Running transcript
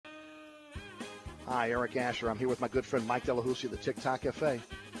Hi, Eric Asher. I'm here with my good friend Mike Delahousie of the TikTok Cafe.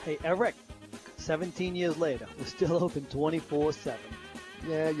 Hey, Eric, 17 years later, we're still open 24/7.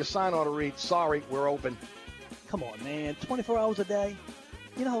 Yeah, your sign ought to read, sorry, we're open. Come on, man, 24 hours a day?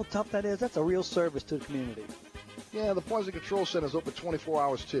 You know how tough that is? That's a real service to the community. Yeah, the Poison Control Center is open 24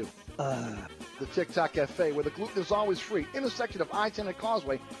 hours, too. The TikTok Cafe, where the gluten is always free, intersection of I-10 and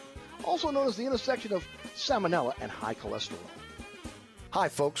Causeway, also known as the intersection of salmonella and high cholesterol. Hi,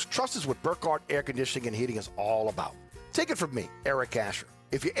 folks. Trust is what Burkhardt Air Conditioning and Heating is all about. Take it from me, Eric Asher.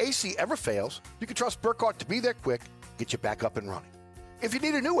 If your AC ever fails, you can trust Burkhardt to be there quick, get you back up and running. If you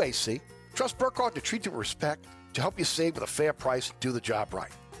need a new AC, trust Burkhardt to treat you with respect, to help you save with a fair price and do the job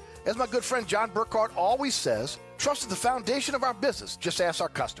right. As my good friend John Burkhardt always says, trust is the foundation of our business. Just ask our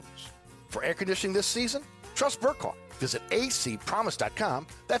customers. For air conditioning this season, trust Burkhardt. Visit acpromise.com.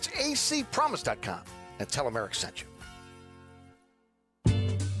 That's acpromise.com. And tell them Eric sent you.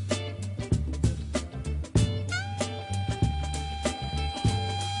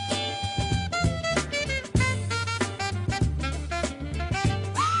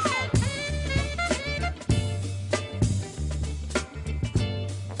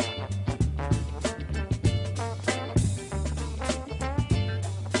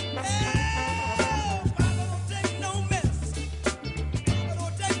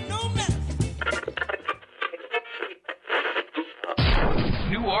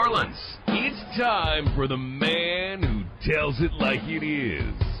 Time for the man who tells it like it is.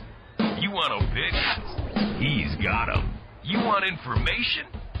 You want opinions? He's got them. You want information?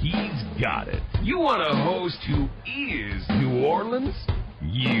 He's got it. You want a host who is New Orleans?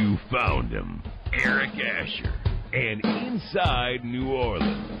 You found him. Eric Asher and Inside New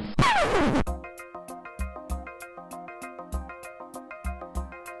Orleans.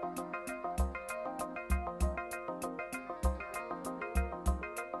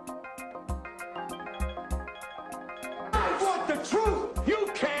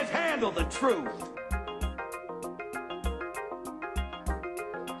 The truth.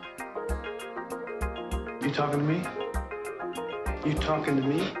 You talking to me? You talking to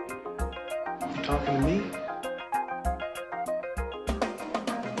me? You talking to me?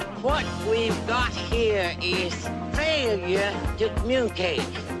 What we've got here is failure to communicate.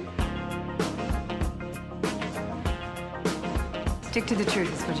 Stick to the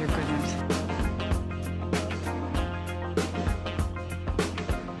truth is what you're good at.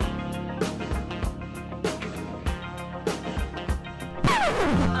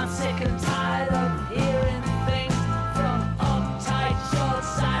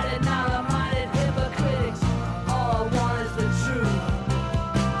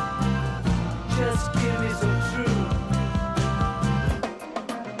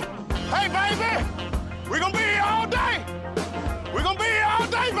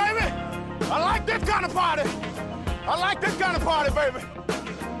 I like this kind of party, baby.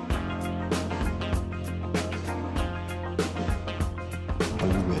 Are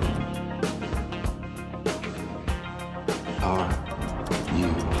you ready? Are you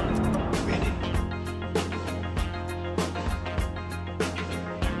ready?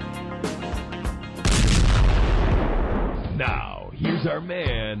 Now, here's our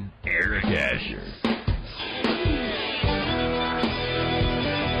man, Eric Asher.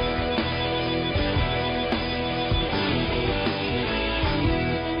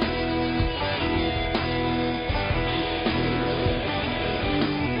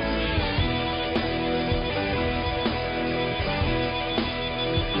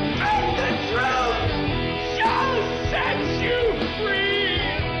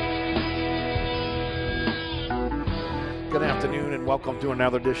 Good afternoon and welcome to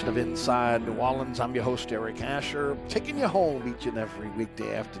another edition of Inside New Orleans. I'm your host, Eric Asher, taking you home each and every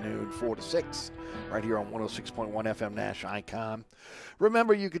weekday afternoon, 4 to 6, right here on 106.1 FM Nash Icon.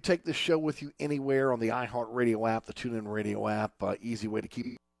 Remember, you can take this show with you anywhere on the iHeartRadio app, the TuneIn Radio app, easy way to keep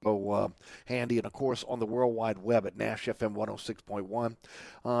it handy, and of course on the World Wide Web at Nash FM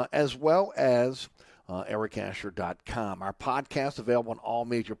 106.1, as well as ericasher.com. Our podcast available on all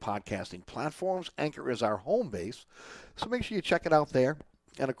major podcasting platforms. Anchor is our home base, so make sure you check it out there.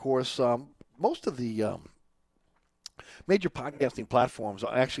 And of course, most of the major podcasting platforms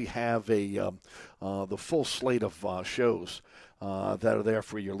actually have the full slate of shows that are there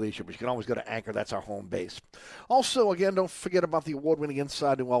for your leisure. But you can always go to Anchor. That's our home base. Also, again, don't forget about the award-winning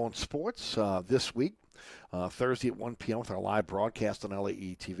Inside New Orleans Sports this week. Thursday at 1 p.m. with our live broadcast on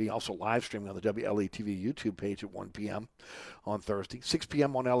LAE TV. Also live streaming on the WLAE TV YouTube page at 1 p.m. on Thursday. 6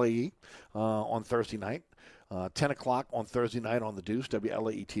 p.m. on LAE on Thursday night. 10 o'clock on Thursday night on The Deuce,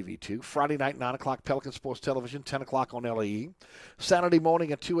 WLAE TV2. Friday night, 9 o'clock, Pelican Sports Television, 10 o'clock on LAE. Saturday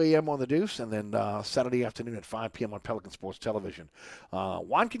morning at 2 a.m. on The Deuce, and then Saturday afternoon at 5 p.m. on Pelican Sports Television.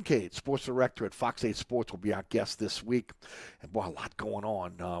 Juan Kincaid, Sports Director at Fox 8 Sports, will be our guest this week. And, boy, a lot going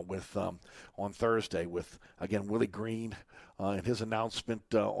on on Thursday with, again, Willie Green and his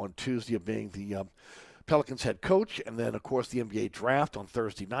announcement on Tuesday of being the Pelicans head coach, and then, of course, the NBA draft on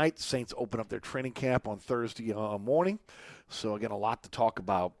Thursday night. Saints open up their training camp on Thursday morning. So, again, a lot to talk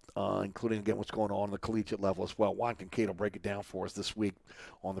about, including, again, what's going on the collegiate level as well. Juan Kincaid will break it down for us this week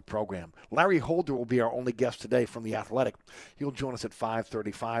on the program. Larry Holder will be our only guest today from The Athletic. He'll join us at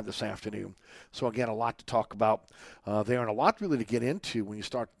 5:35 this afternoon. So, again, a lot to talk about there, and a lot really to get into when you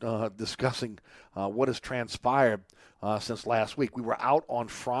start discussing what has transpired since last week. We were out on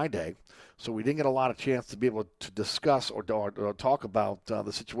Friday, so we didn't get a lot of chance to be able to discuss or talk about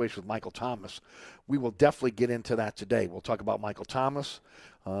the situation with Michael Thomas. We will definitely get into that today. We'll talk about Michael Thomas,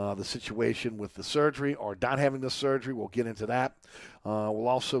 the situation with the surgery or not having the surgery. We'll get into that. We'll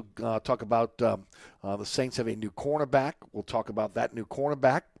also talk about the Saints have a new cornerback. We'll talk about that new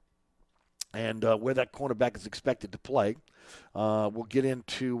cornerback and where that cornerback is expected to play. We'll get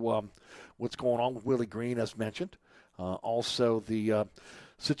into what's going on with Willie Green, as mentioned. Also, the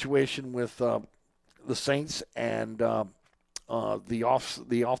situation with the Saints and the off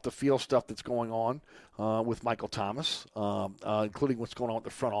the field stuff that's going on with Michael Thomas, including what's going on with the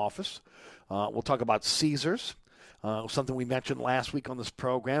front office. We'll talk about Caesars, something we mentioned last week on this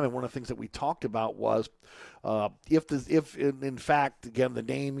program, and one of the things that we talked about was if in fact, again, the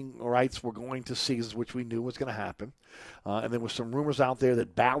naming rights were going to Caesars, which we knew was going to happen, and there was some rumors out there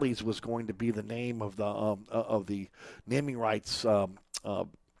that Bally's was going to be the name of the naming rights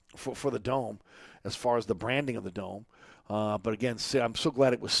for the Dome, as far as the branding of the Dome. But again, I'm so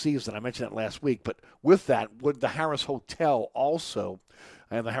glad it was Caesars, and I mentioned that last week. But with that, would the Harris Hotel also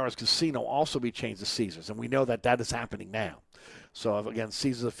and the Harris Casino also be changed to Caesars? And we know that that is happening now. So, again,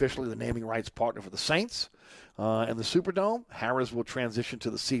 Caesars officially the naming rights partner for the Saints and the Superdome. Harris will transition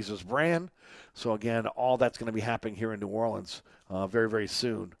to the Caesars brand. So, again, all that's going to be happening here in New Orleans very, very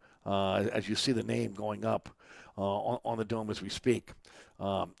soon as you see the name going up on the Dome as we speak.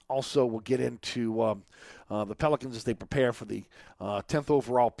 Also, we'll get into the Pelicans as they prepare for the 10th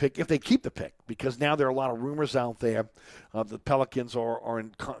overall pick, if they keep the pick, because now there are a lot of rumors out there. The Pelicans are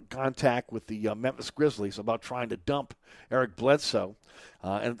in contact with the Memphis Grizzlies about trying to dump Eric Bledsoe,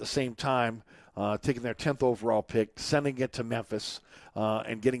 and at the same time taking their 10th overall pick, sending it to Memphis,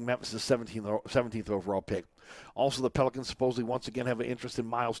 and getting Memphis' 17th overall pick. Also, the Pelicans supposedly once again have an interest in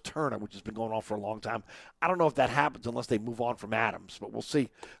Miles Turner, which has been going on for a long time. I don't know if that happens unless they move on from Adams, but we'll see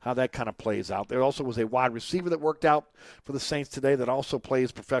how that kind of plays out. There also was a wide receiver that worked out for the Saints today that also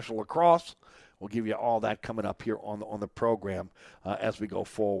plays professional lacrosse. We'll give you all that coming up here on the program as we go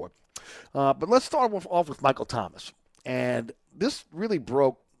forward. But let's start off with Michael Thomas. And this really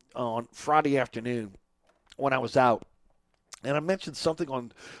broke on Friday afternoon when I was out. And I mentioned something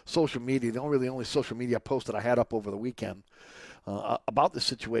on social media, the only social media post that I had up over the weekend about the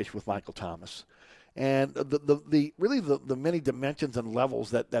situation with Michael Thomas. And the many dimensions and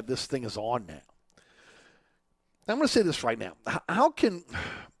levels that this thing is on now. I'm going to say this right now. How can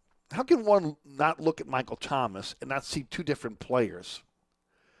one not look at Michael Thomas and not see two different players?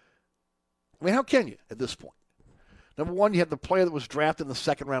 I mean, how can you at this point? Number one, you had the player that was drafted in the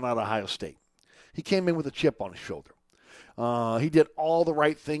second round out of Ohio State. He came in with a chip on his shoulder. He did all the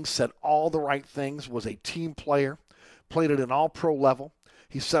right things, said all the right things, was a team player, played at an all-pro level.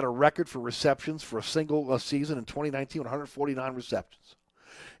 He set a record for receptions for a single season in 2019, 149 receptions.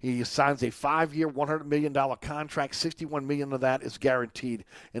 He signs a 5-year, $100 million contract. $61 million of that is guaranteed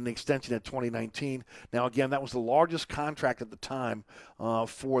in the extension in 2019. Now, again, that was the largest contract at the time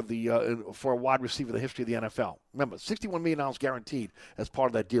for a wide receiver in the history of the NFL. Remember, $61 million guaranteed as part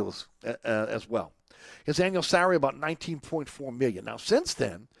of that deal as well. His annual salary about $19.4 million. Now, since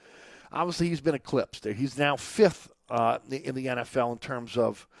then, obviously he's been eclipsed. He's now fifth in the NFL in terms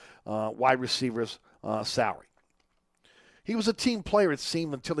of wide receivers' salary. He was a team player, it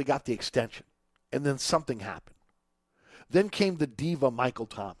seemed, until he got the extension, and then something happened. Then came the diva Michael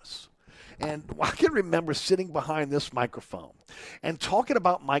Thomas. And I can remember sitting behind this microphone and talking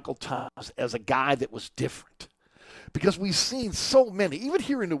about Michael Thomas as a guy that was different. Because we've seen so many, even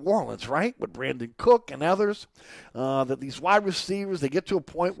here in New Orleans, right, with Brandon Cook and others, that these wide receivers, they get to a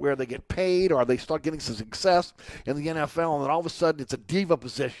point where they get paid or they start getting some success in the NFL, and then all of a sudden it's a diva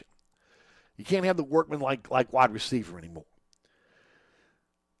position. You can't have the workman like wide receiver anymore.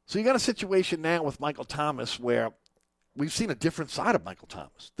 So you got a situation now with Michael Thomas where we've seen a different side of Michael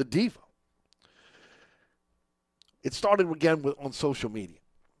Thomas, the diva. it started again on social media.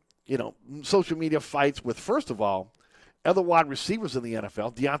 Social media fights with, first of all, other wide receivers in the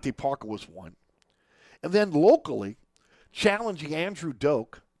NFL. Deontay Parker was one. And then locally, challenging Andrew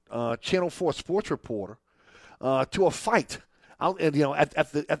Doak, Channel 4 sports reporter, to a fight out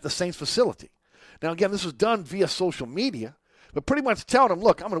at the Saints facility. Now, again, this was done via social media, but pretty much telling him,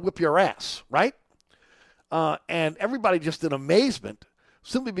 look, I'm going to whip your ass, right? And everybody just in amazement,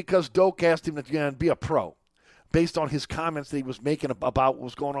 simply because Doak asked him to again be a pro, based on his comments that he was making about what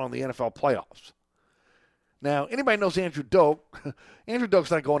was going on in the NFL playoffs. Now, anybody knows Andrew Doak, Andrew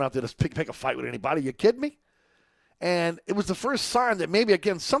Doak's not going out there to pick a fight with anybody. You kidding me? And it was the first sign that maybe,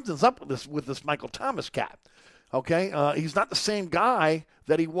 again, something's up with this Michael Thomas cat. Okay? He's not the same guy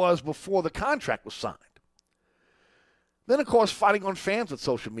that he was before the contract was signed. Then, of course, fighting on fans with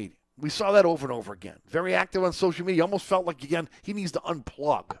social media. We saw that over and over again. Very active on social media. Almost felt like, again, he needs to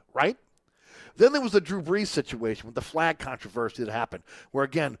unplug, right? Then there was the Drew Brees situation with the flag controversy that happened, where,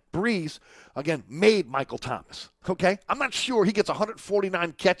 again, Brees, made Michael Thomas, okay? I'm not sure he gets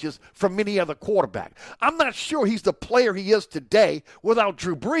 149 catches from any other quarterback. I'm not sure he's the player he is today without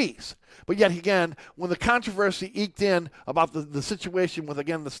Drew Brees. But yet, again, when the controversy eked in about the situation with,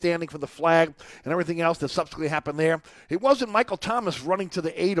 again, the standing for the flag and everything else that subsequently happened there, it wasn't Michael Thomas running to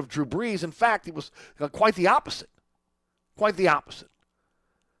the aid of Drew Brees. In fact, it was quite the opposite. Quite the opposite.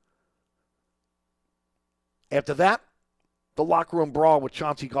 After that, the locker room brawl with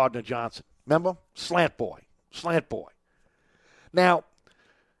Chauncey Gardner-Johnson. Remember? Slant boy. Now,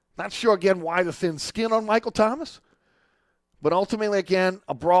 not sure, again, why the thin skin on Michael Thomas, but ultimately, again,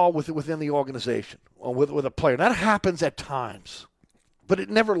 a brawl within the organization or with a player. That happens at times, but it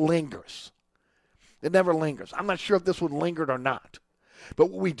never lingers. It never lingers. I'm not sure if this one lingered or not. But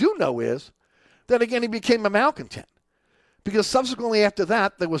what we do know is that, again, he became a malcontent. Because subsequently after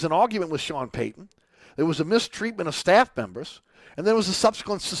that, there was an argument with Sean Payton. There was a mistreatment of staff members, and there was a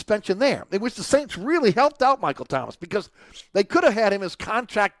subsequent suspension there, in which the Saints really helped out Michael Thomas because they could have had him as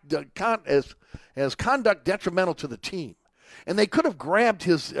as conduct detrimental to the team, and they could have grabbed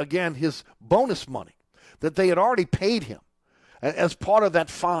his bonus money that they had already paid him as part of that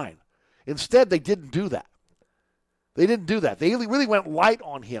fine. Instead, they didn't do that. They really went light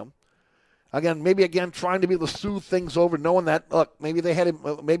on him. Maybe trying to be able to soothe things over, knowing that, look,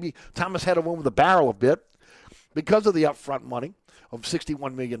 maybe Thomas had him over the barrel a bit because of the upfront money of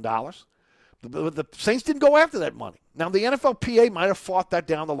 $61 million. The Saints didn't go after that money. Now, the NFLPA might have fought that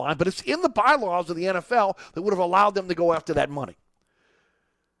down the line, but it's in the bylaws of the NFL that would have allowed them to go after that money.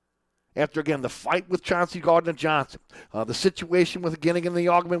 After, again, the fight with Chauncey Gardner-Johnson, the situation with, again, the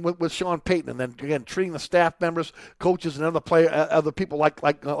argument with Sean Payton, and then, again, treating the staff members, coaches, and other people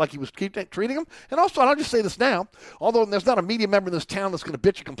like he was treating them. And also, and I'll just say this now, although there's not a media member in this town that's going to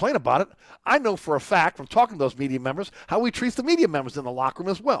bitch and complain about it, I know for a fact from talking to those media members how he treats the media members in the locker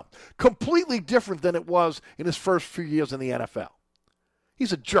room as well. Completely different than it was in his first few years in the NFL.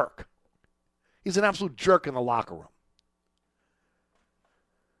 He's a jerk. He's an absolute jerk in the locker room.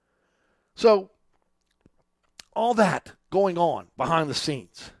 So, all that going on behind the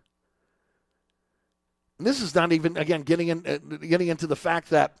scenes. And this is not even, again, getting into the fact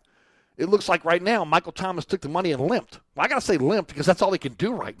that it looks like right now Michael Thomas took the money and limped. Well, I got to say limped because that's all he can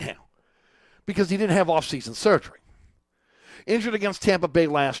do right now because he didn't have off-season surgery. Injured against Tampa Bay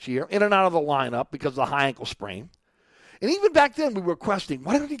last year, in and out of the lineup because of the high ankle sprain. And even back then we were questioning,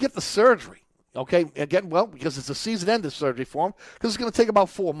 why didn't he get the surgery? Okay, again, well, because it's a season-ending surgery for him because it's going to take about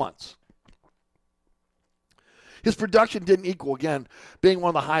 4 months. His production didn't equal, again, being one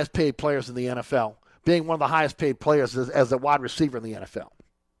of the highest paid players in the NFL, being one of the highest paid players as a wide receiver in the NFL.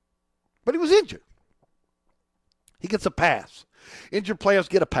 But he was injured. He gets a pass. Injured players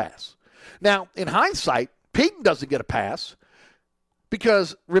get a pass. Now, in hindsight, Peyton doesn't get a pass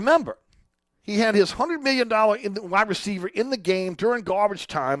because, remember, he had his $100 million wide receiver in the game during garbage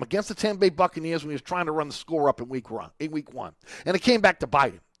time against the Tampa Bay Buccaneers when he was trying to run the score up in week one. And it came back to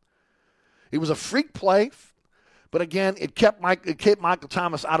bite him. It was a freak play. But again, it kept Michael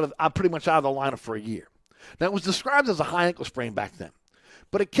Thomas pretty much out of the lineup for a year. Now, it was described as a high ankle sprain back then,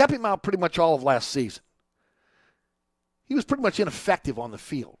 but it kept him out pretty much all of last season. He was pretty much ineffective on the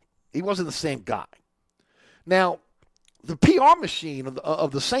field. He wasn't the same guy. Now, the PR machine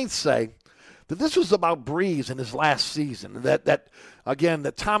of the Saints say that this was about Brees in his last season, that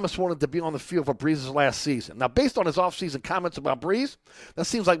Thomas wanted to be on the field for Brees' last season. Now, based on his offseason comments about Brees, that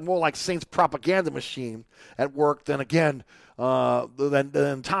seems like more like Saints propaganda machine at work than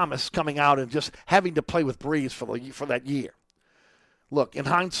Thomas coming out and just having to play with Brees for that year. Look, in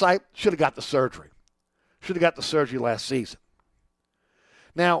hindsight, should have got the surgery. Should have got the surgery last season.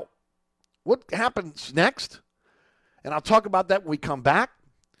 Now, what happens next? and I'll talk about that when we come back,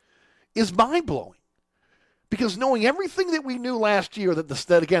 is mind-blowing. Because knowing everything that we knew last year, and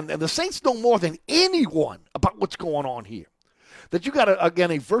the Saints know more than anyone about what's going on here. That you got,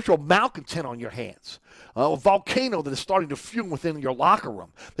 a virtual malcontent on your hands. A volcano that is starting to fume within your locker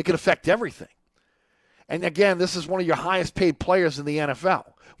room that could affect everything. And again, this is one of your highest paid players in the NFL.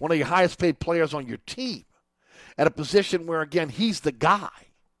 One of your highest paid players on your team. At a position where, again, he's the guy.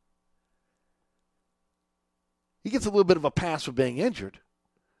 He gets a little bit of a pass for being injured,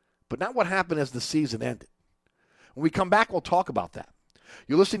 but not what happened as the season ended. When we come back, we'll talk about that.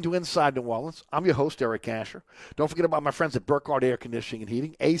 You're listening to Inside New Orleans. I'm your host, Eric Asher. Don't forget about my friends at Burkhardt Air Conditioning and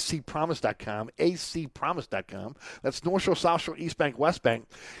Heating, acpromise.com, acpromise.com. That's North Shore, South Shore, East Bank, West Bank.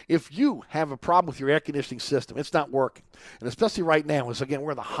 If you have a problem with your air conditioning system, it's not working, and especially right now, as again,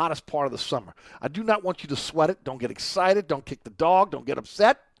 we're in the hottest part of the summer. I do not want you to sweat it. Don't get excited. Don't kick the dog. Don't get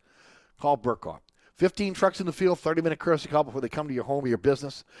upset. Call Burkhardt. 15 trucks in the field, 30-minute courtesy call before they come to your home or your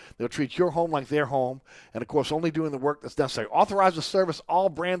business. They'll treat your home like their home, and, of course, only doing the work that's necessary. Authorized to service all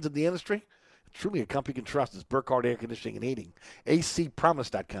brands in the industry. Truly a company you can trust is Burkhardt Air Conditioning and Heating.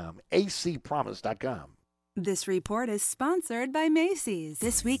 acpromise.com, acpromise.com. This report is sponsored by Macy's.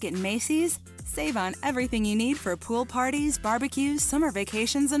 This week at Macy's, save on everything you need for pool parties, barbecues, summer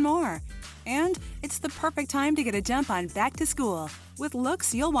vacations, and more. And it's the perfect time to get a jump on back to school with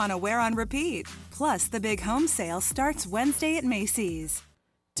looks you'll want to wear on repeat. Plus, the big home sale starts Wednesday at Macy's.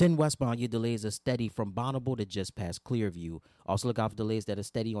 10 westbound, your delays are steady from Bonneville to just past Clearview. Also look out for delays that are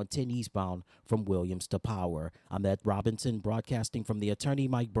steady on 10 eastbound from Williams to Power. I'm Ed Robinson, broadcasting from the Attorney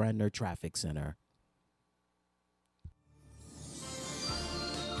Mike Brandner Traffic Center.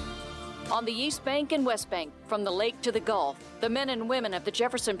 On the East Bank and West Bank, from the lake to the Gulf, the men and women of the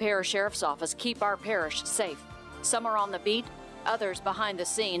Jefferson Parish Sheriff's Office keep our parish safe. Some are on the beat, others behind the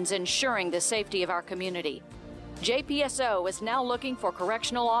scenes, ensuring the safety of our community. JPSO is now looking for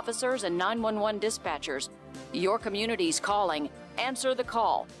correctional officers and 911 dispatchers. Your community's calling. Answer the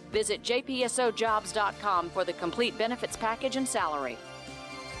call. Visit jpsojobs.com for the complete benefits package and salary.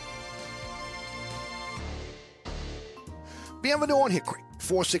 Bienvenue on Hickory,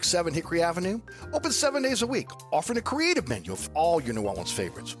 467 Hickory Avenue. Open 7 days a week, offering a creative menu of all your New Orleans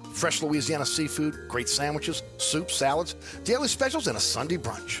favorites. Fresh Louisiana seafood, great sandwiches, soups, salads, daily specials, and a Sunday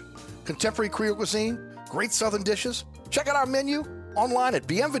brunch. Contemporary Creole cuisine, great southern dishes. Check out our menu online at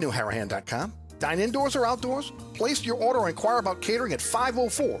bienvenueharahan.com. Dine indoors or outdoors. Place your order or inquire about catering at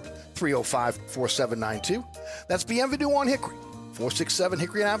 504-305-4792. That's Bienvenue on Hickory, 467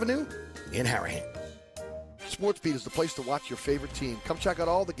 Hickory Avenue in Harahan. SportsBeat is the place to watch your favorite team. Come check out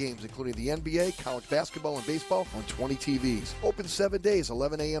all the games, including the NBA, college basketball, and baseball on 20 TVs. Open 7 days,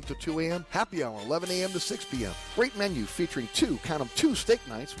 11 a.m. to 2 a.m. Happy hour, 11 a.m. to 6 p.m. Great menu featuring two steak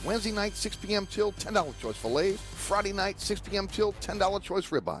nights. Wednesday night, 6 p.m. till $10 choice fillets. Friday night, 6 p.m. till $10 choice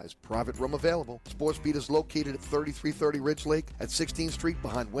ribeyes. Private room available. SportsBeat is located at 3330 Ridge Lake at 16th Street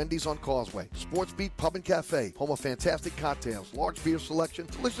behind Wendy's on Causeway. SportsBeat Pub and Cafe, home of fantastic cocktails, large beer selection,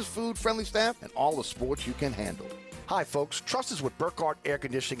 delicious food, friendly staff, and all the sports you can handle. Hi, folks. Trust is what Burkhardt Air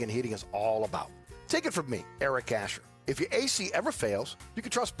Conditioning and Heating is all about. Take it from me, Eric Asher. If your AC ever fails, you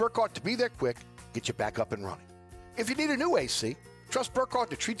can trust Burkhardt to be there quick, get you back up and running. If you need a new AC, trust Burkhardt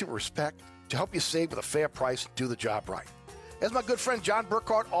to treat you with respect, to help you save with a fair price and do the job right. As my good friend John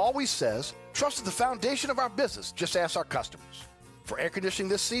Burkhardt always says, trust is the foundation of our business. Just ask our customers. For air conditioning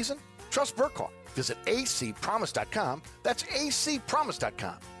this season, trust Burkhardt. Visit acpromise.com. That's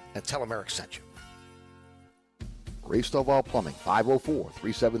acpromise.com. And tell them Eric sent you. Ray Stovall Plumbing,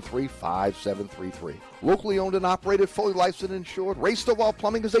 504-373-5733. Locally owned and operated, fully licensed and insured, Ray Stovall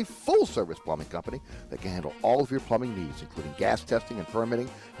Plumbing is a full-service plumbing company that can handle all of your plumbing needs, including gas testing and permitting,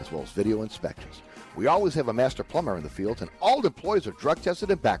 as well as video inspections. We always have a master plumber in the field, and all employees are drug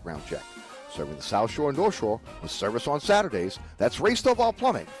tested and background checked. Serving the South Shore and North Shore with service on Saturdays. That's Ray Stovall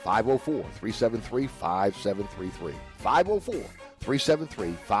Plumbing, 504-373-5733.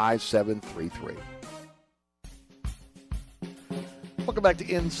 504-373-5733. Welcome back to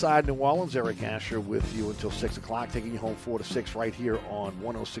Inside New Orleans. Eric Asher with you until 6 o'clock, taking you home 4 to 6 right here on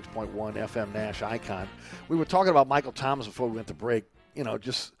 106.1 FM Nash Icon. We were talking about Michael Thomas before we went to break. You know,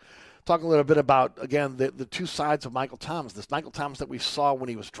 just talking a little bit about, again, the two sides of Michael Thomas. This Michael Thomas that we saw when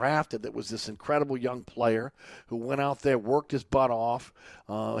he was drafted, that was this incredible young player who went out there, worked his butt off,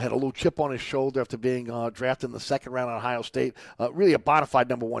 had a little chip on his shoulder after being drafted in the second round at Ohio State. Really a bona fide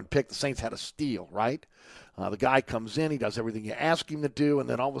number one pick. The Saints had a steal, right? The guy comes in, he does everything you ask him to do, and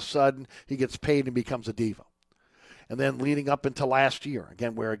then all of a sudden he gets paid and becomes a diva. And then leading up into last year,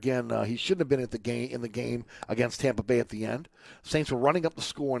 again, where he shouldn't have been in the game against Tampa Bay at the end. Saints were running up the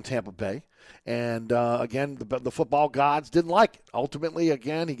score in Tampa Bay, and again, the football gods didn't like it. Ultimately,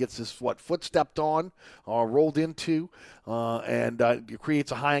 again, he gets his foot stepped on, rolled into, and it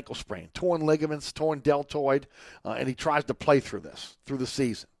creates a high ankle sprain, torn ligaments, torn deltoid, and he tries to play through the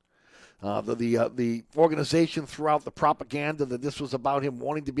season. The organization threw out the propaganda that this was about him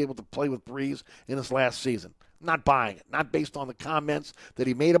wanting to be able to play with Brees in his last season. Not buying it, not based on the comments that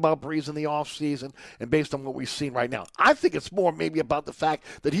he made about Brees in the offseason and based on what we've seen right now. I think it's more maybe about the fact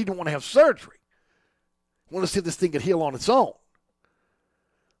that he didn't want to have surgery. He wanted to see if this thing could heal on its own.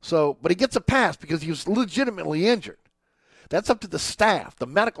 But he gets a pass because he was legitimately injured. That's up to the staff, the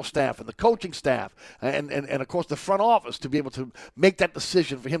medical staff and the coaching staff and of course, the front office to be able to make that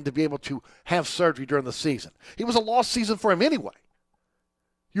decision for him to be able to have surgery during the season. It was a lost season for him anyway.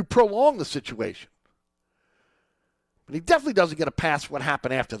 You prolong the situation. But he definitely doesn't get a pass for what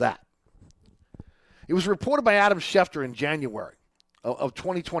happened after that. It was reported by Adam Schefter in January of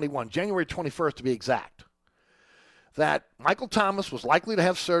 2021, January 21st to be exact, that Michael Thomas was likely to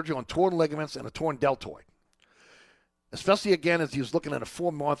have surgery on torn ligaments and a torn deltoid, especially again as he was looking at a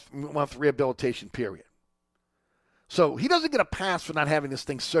 4-month rehabilitation period. So he doesn't get a pass for not having this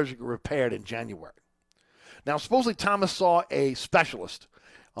thing surgically repaired in January. Now, supposedly Thomas saw a specialist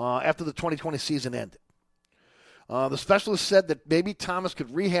after the 2020 season ended. The specialist said that maybe Thomas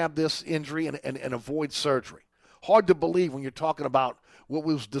could rehab this injury and avoid surgery. Hard to believe when you're talking about what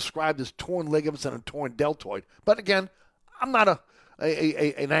was described as torn ligaments and a torn deltoid. But again, I'm not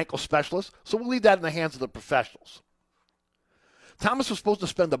an ankle specialist, so we'll leave that in the hands of the professionals. Thomas was supposed to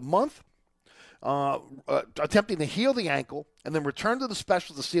spend a month attempting to heal the ankle and then return to the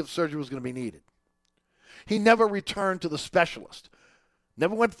specialist to see if surgery was going to be needed. He never returned to the specialist.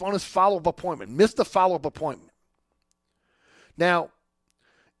 Never went on his follow-up appointment. Missed the follow-up appointment. Now,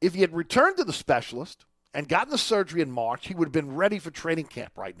 if he had returned to the specialist and gotten the surgery in March, he would have been ready for training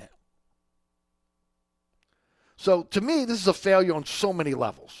camp right now. So, to me, this is a failure on so many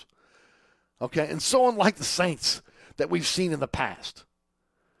levels. Okay? And so unlike the Saints that we've seen in the past.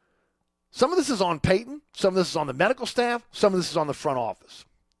 Some of this is on Peyton. Some of this is on the medical staff. Some of this is on the front office.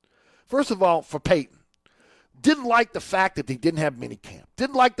 First of all, for Peyton, didn't like the fact that he didn't have minicamp.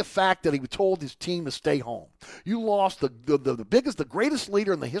 Didn't like the fact that he told his team to stay home. You lost the greatest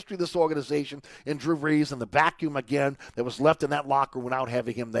leader in the history of this organization in Drew Brees, and the vacuum again that was left in that locker without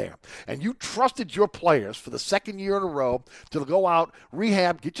having him there. And you trusted your players for the second year in a row to go out,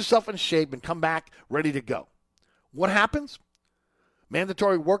 rehab, get yourself in shape, and come back ready to go. What happens?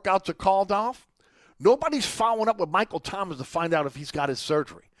 Mandatory workouts are called off. Nobody's following up with Michael Thomas to find out if he's got his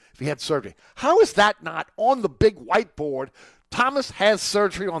surgery. If he had surgery. How is that not on the big whiteboard? Thomas has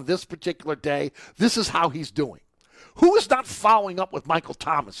surgery on this particular day. This is how he's doing. Who is not following up with Michael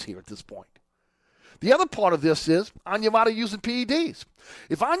Thomas here at this point? The other part of this is Onyemata using PEDs.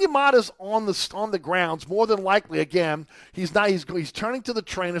 If Onyemata's on the grounds, more than likely, again, he's turning to the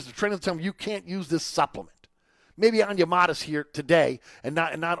trainers. The trainers tell him you can't use this supplement. Maybe Onyemata's here today and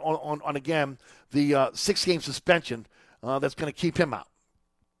not on again the 6-game suspension that's going to keep him out.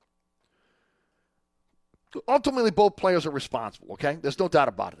 Ultimately, both players are responsible, okay? There's no doubt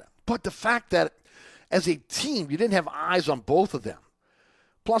about it. But the fact that as a team, you didn't have eyes on both of them.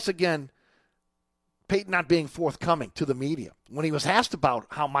 Plus, again, Peyton not being forthcoming to the media when he was asked about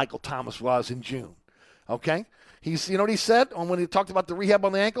how Michael Thomas was in June, okay? You know what he said when he talked about the rehab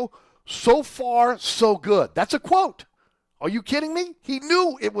on the ankle? So far, so good. That's a quote. Are you kidding me? He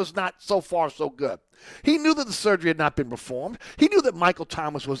knew it was not so far, so good. He knew that the surgery had not been performed. He knew that Michael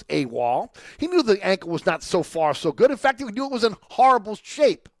Thomas was AWOL. He knew the ankle was not so far, so good. In fact, he knew it was in horrible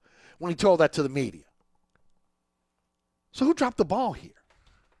shape when he told that to the media. So who dropped the ball here?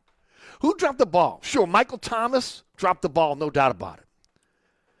 Who dropped the ball? Sure, Michael Thomas dropped the ball, no doubt about it.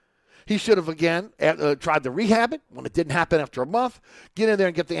 He should have, again, tried to rehab it when it didn't happen after a month, get in there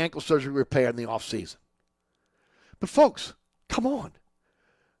and get the ankle surgery repaired in the offseason. But, folks, come on.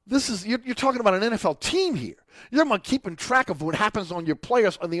 You're talking about an NFL team here. You're talking about keeping track of what happens on your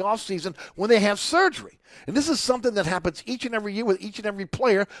players in the offseason when they have surgery. And this is something that happens each and every year with each and every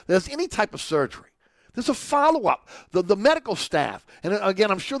player that has any type of surgery. There's a follow-up. The medical staff, and again,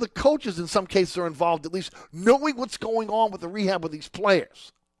 I'm sure the coaches in some cases are involved, at least knowing what's going on with the rehab of these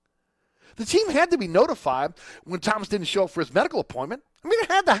players. The team had to be notified when Thomas didn't show up for his medical appointment. I mean,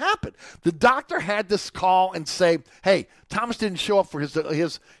 it had to happen. The doctor had to call and say, hey, Thomas didn't show up for his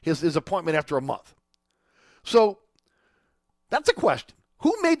appointment after a month. So that's a question.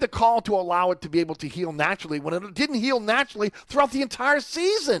 Who made the call to allow it to be able to heal naturally when it didn't heal naturally throughout the entire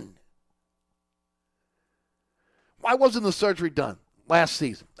season? Why wasn't the surgery done last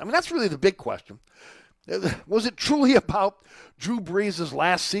season? I mean, that's really the big question. Was it truly about Drew Brees'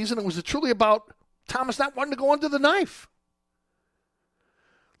 last season, or was it truly about Thomas not wanting to go under the knife?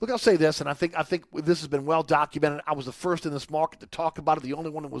 Look, I'll say this, and I think this has been well documented. I was the first in this market to talk about it, the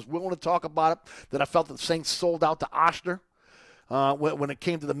only one that was willing to talk about it, that I felt that the Saints sold out to Ochsner when it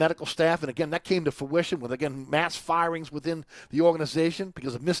came to the medical staff. And, again, that came to fruition with, again, mass firings within the organization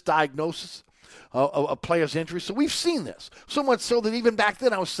because of misdiagnosis of players' injuries. So we've seen this. So much so that even back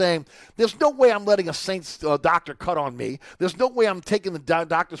then I was saying, there's no way I'm letting a Saints doctor cut on me. There's no way I'm taking the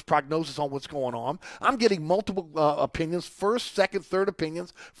doctor's prognosis on what's going on. I'm getting multiple opinions, first, second, third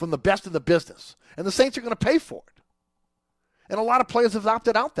opinions from the best in the business. And the Saints are going to pay for it. And a lot of players have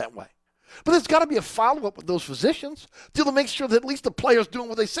opted out that way. But there's got to be a follow-up with those physicians to make sure that at least the players doing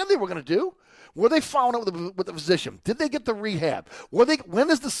what they said they were going to do. Were they following up with the physician? Did they get the rehab? When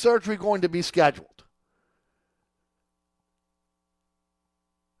is the surgery going to be scheduled?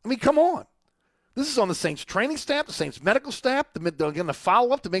 I mean, come on. This is on the Saints training staff, the Saints medical staff, again, the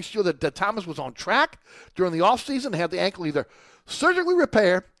follow-up to make sure that Thomas was on track during the offseason to have the ankle either surgically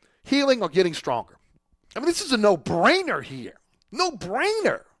repaired, healing, or getting stronger. I mean, this is a no-brainer here.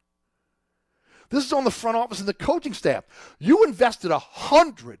 No-brainer. This is on the front office and the coaching staff. You invested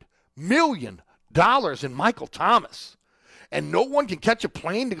 $100 million in Michael Thomas, and no one can catch a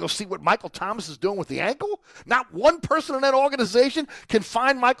plane to go see what Michael Thomas is doing with the ankle? Not one person in that organization can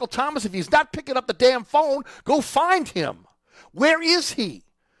find Michael Thomas. If he's not picking up the damn phone, go find him. Where is he?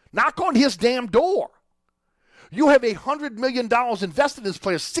 Knock on his damn door. You have $100 million invested in this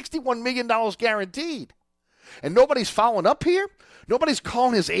player, $61 million guaranteed. And nobody's following up here? Nobody's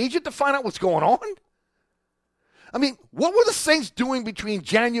calling his agent to find out what's going on? I mean, what were the Saints doing between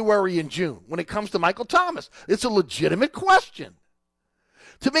January and June when it comes to Michael Thomas? It's a legitimate question.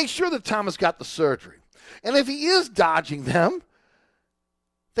 To make sure that Thomas got the surgery. And if he is dodging them,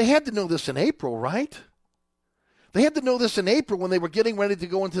 they had to know this in April, right? They had to know this in April when they were getting ready to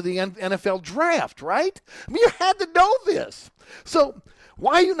go into the NFL draft, right? I mean, you had to know this. So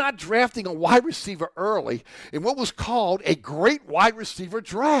why are you not drafting a wide receiver early in what was called a great wide receiver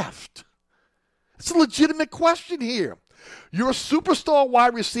draft? It's a legitimate question here. Your superstar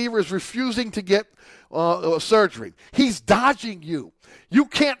wide receiver is refusing to get surgery. He's dodging you. You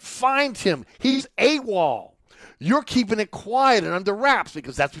can't find him. He's AWOL. You're keeping it quiet and under wraps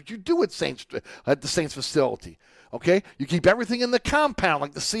because that's what you do at the Saints facility. Okay? You keep everything in the compound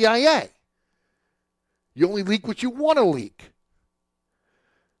like the CIA. You only leak what you want to leak.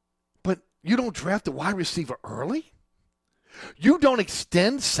 But you don't draft a wide receiver early? You don't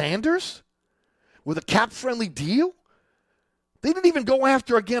extend Sanders with a cap-friendly deal? They didn't even go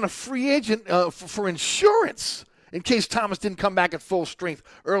after, again, a free agent for insurance in case Thomas didn't come back at full strength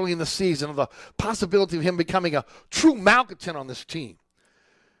early in the season, of the possibility of him becoming a true malcontent on this team.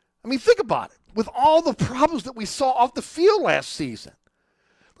 I mean, think about it. With all the problems that we saw off the field last season,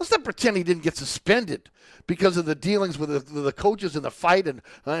 let's not pretend he didn't get suspended because of the dealings with the coaches in the fight and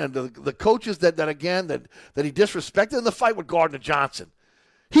the coaches that he disrespected in the fight with Gardner Johnson.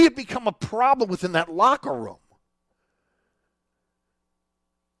 He had become a problem within that locker room.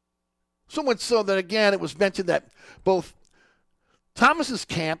 So much so that, again, it was mentioned that both Thomas's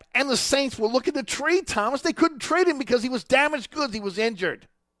camp and the Saints were looking to trade Thomas. They couldn't trade him because he was damaged goods. He was injured.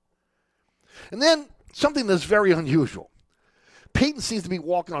 And then something that's very unusual. Peyton seems to be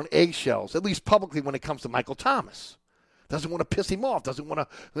walking on eggshells, at least publicly, when it comes to Michael Thomas. Doesn't want to piss him off. Doesn't want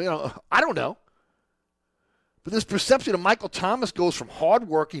to, I don't know. But this perception of Michael Thomas goes from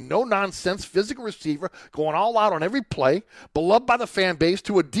hardworking, no-nonsense physical receiver, going all out on every play, beloved by the fan base,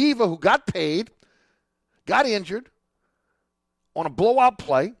 to a diva who got paid, got injured on a blowout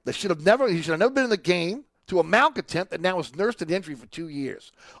play that he should have never been in the game, to a malcontent that now has nursed an injury for 2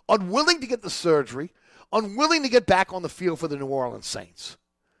 years, unwilling to get the surgery, unwilling to get back on the field for the New Orleans Saints.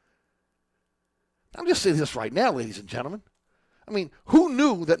 I'm just saying this right now, ladies and gentlemen. I mean, who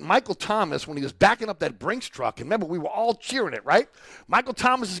knew that Michael Thomas, when he was backing up that Brinks truck, and remember, we were all cheering it, right? Michael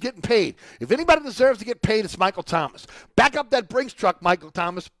Thomas is getting paid. If anybody deserves to get paid, it's Michael Thomas. Back up that Brinks truck, Michael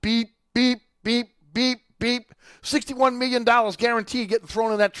Thomas. Beep, beep, beep, beep, beep. $61 million guaranteed getting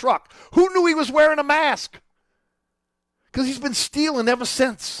thrown in that truck. Who knew he was wearing a mask? Because he's been stealing ever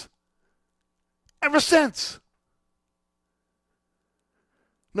since. Ever since.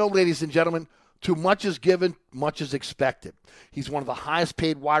 No, ladies and gentlemen, too much is given, much is expected. He's one of the highest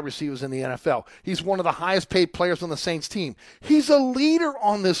paid wide receivers in the NFL. He's one of the highest paid players on the Saints team. He's a leader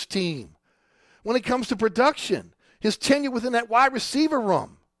on this team when it comes to production. His tenure within that wide receiver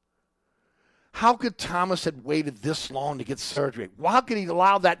room. How could Thomas have waited this long to get surgery? How could he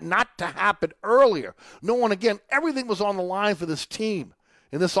allow that not to happen earlier? Knowing, again, everything was on the line for this team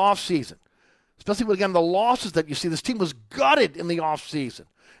in this offseason. Especially with, again, the losses that you see. This team was gutted in the offseason.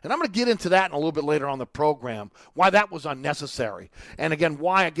 And I'm going to get into that in a little bit later on the program, why that was unnecessary. And, again,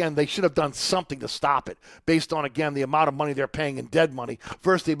 why, again, they should have done something to stop it based on, again, the amount of money they're paying in dead money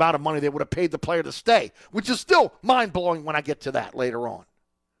versus the amount of money they would have paid the player to stay, which is still mind-blowing when I get to that later on.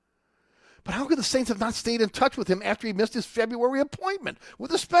 But how could the Saints have not stayed in touch with him after he missed his February appointment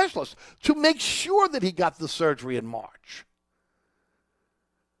with a specialist to make sure that he got the surgery in March?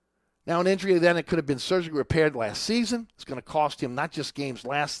 Now, an injury then, it could have been surgically repaired last season. It's going to cost him not just games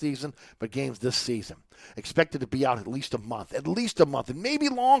last season, but games this season. Expected to be out at least a month, and maybe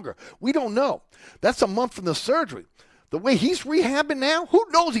longer. We don't know. That's a month from the surgery. The way he's rehabbing now, who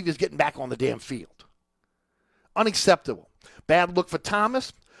knows if he's getting back on the damn field? Unacceptable. Bad look for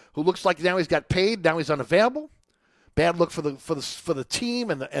Thomas, who looks like now he's got paid, now he's unavailable. Bad look for the team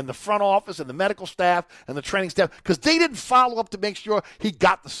and the front office and the medical staff and the training staff because they didn't follow up to make sure he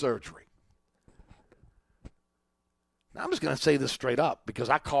got the surgery. Now, I'm just going to say this straight up because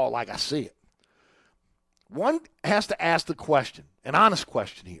I call it like I see it. One has to ask the question, an honest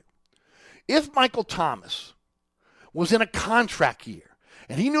question here. If Michael Thomas was in a contract year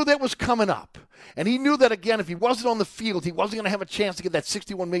and he knew that was coming up, and he knew that, again, if he wasn't on the field, he wasn't going to have a chance to get that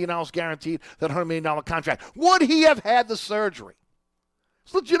 $61 million guaranteed, that $100 million contract. Would he have had the surgery?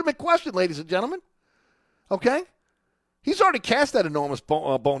 It's a legitimate question, ladies and gentlemen. Okay? He's already cashed that enormous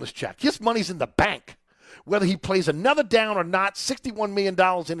bonus check. His money's in the bank. Whether he plays another down or not, $61 million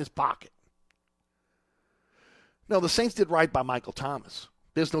in his pocket. No, the Saints did right by Michael Thomas.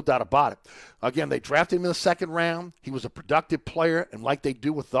 There's no doubt about it. Again, they drafted him in the second round. He was a productive player, and like they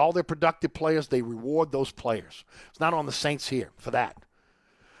do with all their productive players, they reward those players. It's not on the Saints here for that.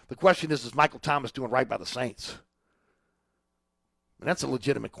 The question is Michael Thomas doing right by the Saints? And that's a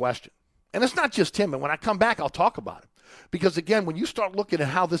legitimate question. And it's not just him, and when I come back, I'll talk about it. Because, again, when you start looking at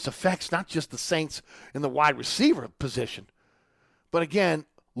how this affects not just the Saints in the wide receiver position, but, again,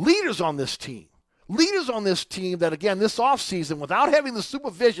 leaders on this team that, again, this offseason, without having the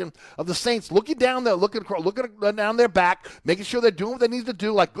supervision of the Saints looking down there, looking down their back, making sure they're doing what they need to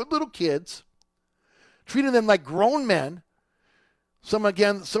do like good little kids, treating them like grown men. Some of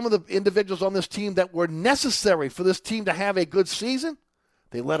the individuals on this team that were necessary for this team to have a good season,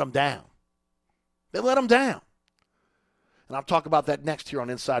 they let them down. And I'll talk about that next here on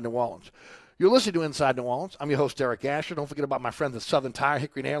Inside New Orleans. You're listening to Inside New Orleans. I'm your host, Eric Asher. Don't forget about my friends at Southern Tire,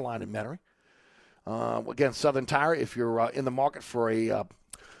 Hickory and Airline in Metairie. Again, Southern Tire, if you're in the market for a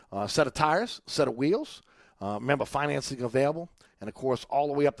set of tires, set of wheels, remember financing available, and of course all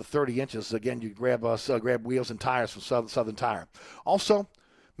the way up to 30 inches. Again, you grab wheels and tires from Southern Tire. Also,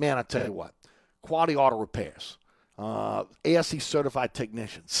 man, I tell you what, quality auto repairs, ASE certified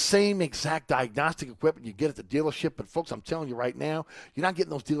technicians, same exact diagnostic equipment you get at the dealership. But folks, I'm telling you right now, you're not getting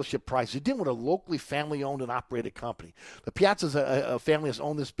those dealership prices. You're dealing with a locally family-owned and operated company. The Piazza's a family has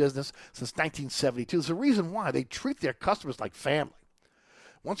owned this business since 1972. There's a reason why. They treat their customers like family.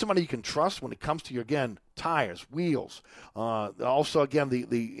 Want somebody you can trust when it comes to your, again, tires, wheels, also, again,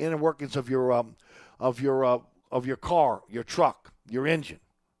 the inner workings of your car, your truck, your engine.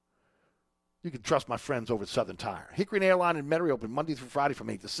 You can trust my friends over at Southern Tire. Hickory and Airline in Metairie open Monday through Friday from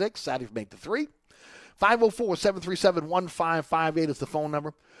 8 to 6, Saturday from 8 to 3. 504-737-1558 is the phone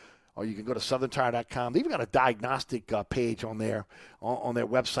number. Or you can go to southerntire.com. They've even got a diagnostic page on their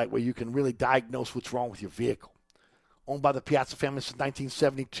website where you can really diagnose what's wrong with your vehicle. Owned by the Piazza family since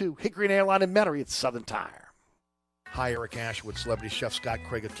 1972. Hickory and Airline in Metairie, it's Southern Tire. Hi, Eric Asher with celebrity chef Scott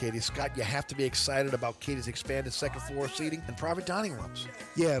Craig of Katie's. Scott, you have to be excited about Katie's expanded second floor seating and private dining rooms.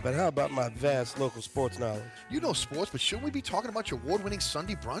 Yeah, but how about my vast local sports knowledge? You know sports, but shouldn't we be talking about your award-winning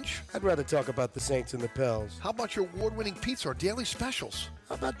Sunday brunch? I'd rather talk about the Saints and the Pels. How about your award-winning pizza or daily specials?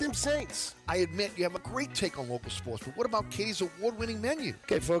 How about them Saints? I admit you have a great take on local sports, but what about Katie's award-winning menu?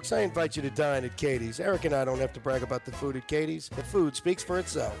 Okay, folks, I invite you to dine at Katie's. Eric and I don't have to brag about the food at Katie's. The food speaks for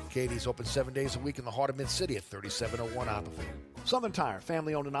itself. Katie's open 7 days a week in the heart of Mid-City at 3701 Opperville. Southern Tire,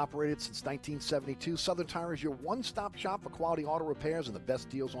 family-owned and operated since 1972. Southern Tire is your one-stop shop for quality auto repairs and the best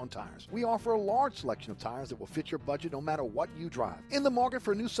deals on tires. We offer a large selection of tires that will fit your budget no matter what you drive. In the market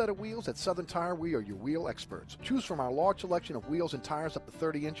for a new set of wheels at Southern Tire, we are your wheel experts. Choose from our large selection of wheels and tires up to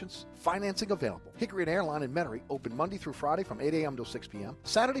 30 inches. Financing available. Hickory and Airline in Metairie, open Monday through Friday from 8 a.m. till 6 p.m.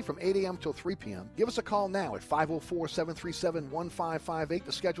 Saturday from 8 a.m. till 3 p.m. Give us a call now at 504-737-1558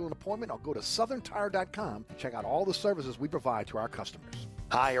 to schedule an appointment, or go to southerntire.com and check out all the services we provide to our customers.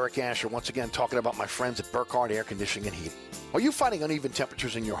 Hi, Eric Asher, once again talking about my friends at Burkhardt Air Conditioning and Heating. Are you finding uneven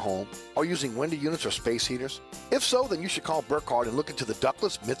temperatures in your home? Are you using window units or space heaters? If so, then you should call Burkhardt and look into the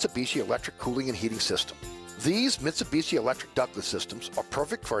ductless Mitsubishi electric cooling and heating system. These Mitsubishi electric ductless systems are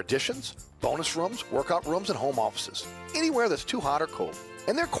perfect for additions, bonus rooms, workout rooms, and home offices. Anywhere that's too hot or cold.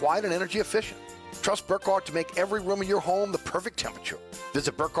 And they're quiet and energy efficient. Trust Burkhardt to make every room in your home the perfect temperature.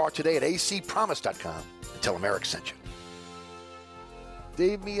 Visit Burkhardt today at acpromise.com and tell him Eric sent you.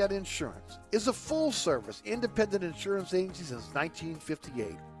 Dave Miette Insurance is a full-service independent insurance agency since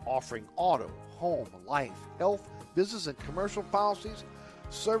 1958, offering auto, home, life, health, business, and commercial policies,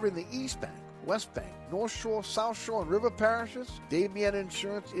 serving the East Bank, West Bank, North Shore, South Shore, and River parishes. Dave Miette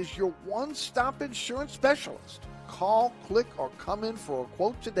Insurance is your one-stop insurance specialist. Call, click, or come in for a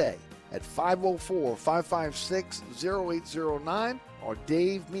quote today at 504-556-0809 or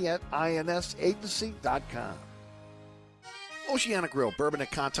DaveMietteINSAgency.com. Oceana Grill, Bourbon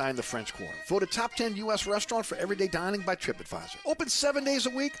at Conti in the French Quarter. Voted top 10 U.S. restaurant for everyday dining by TripAdvisor. Open 7 days a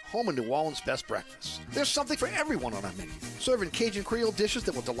week, home of New Orleans' best breakfast. There's something for everyone on our menu. Serving Cajun Creole dishes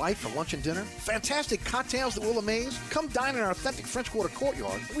that will delight for lunch and dinner. Fantastic cocktails that will amaze. Come dine in our authentic French Quarter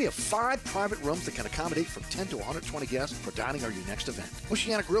courtyard. We have 5 private rooms that can accommodate from 10 to 120 guests for dining or your next event.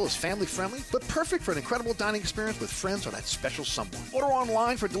 Oceana Grill is family friendly, but perfect for an incredible dining experience with friends or that special someone. Order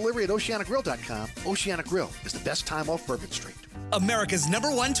online for delivery at oceanagrill.com. Oceana Grill is the best time off Bourbon Street. America's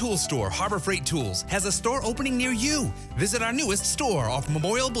 #1 tool store, Harbor Freight Tools, has a store opening near you. Visit our newest store off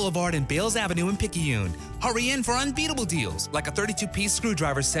Memorial Boulevard and Bales Avenue in Picayune. Hurry in for unbeatable deals, like a 32-piece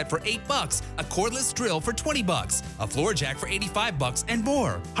screwdriver set for $8, a cordless drill for $20, a floor jack for $85, and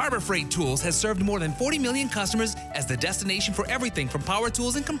more. Harbor Freight Tools has served more than 40 million customers as the destination for everything from power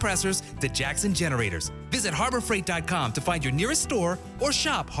tools and compressors to jacks and generators. Visit HarborFreight.com to find your nearest store or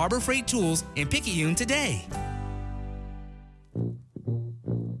shop Harbor Freight Tools in Picayune today.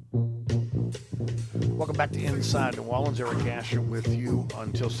 Welcome back to Inside New Orleans. Eric Asher with you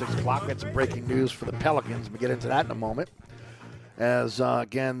until 6 o'clock. We had some breaking news for the Pelicans. We'll get into that in a moment. As,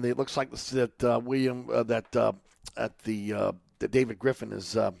 again, it looks like that David Griffin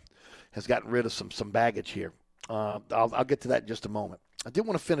has gotten rid of some baggage here. I'll get to that in just a moment. I did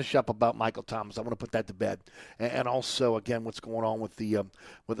want to finish up about Michael Thomas. I want to put that to bed, and also again what's going on with the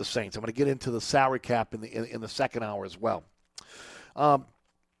Saints. I'm going to get into the salary cap in the second hour as well.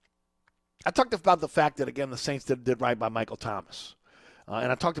 I talked about the fact that, again, the Saints did right by Michael Thomas.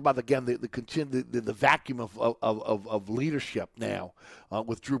 And I talked about, again, the vacuum of leadership now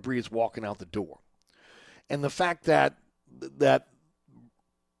with Drew Brees walking out the door. And the fact that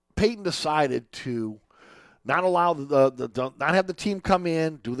Peyton decided to not allow not have the team come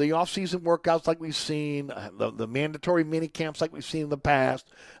in, do the offseason workouts like we've seen, the mandatory mini camps like we've seen in the past.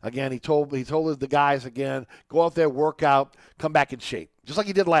 Again, he told the guys, again, go out there, work out, come back in shape, just like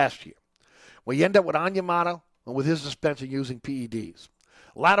he did last year. Well, you end up with Onyemata with his suspension using PEDs.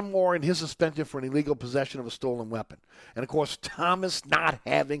 Lattimore in his suspension for an illegal possession of a stolen weapon. And, of course, Thomas not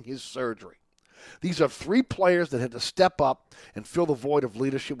having his surgery. These are 3 players that had to step up and fill the void of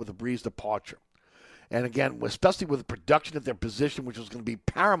leadership with the Brees departure. And, again, especially with the production at their position, which was going to be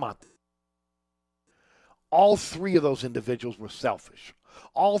paramount. All 3 of those individuals were selfish.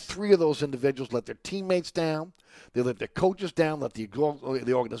 All 3 of those individuals let their teammates down. They let their coaches down, let the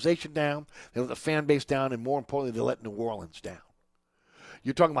organization down. They let the fan base down, and more importantly, they let New Orleans down.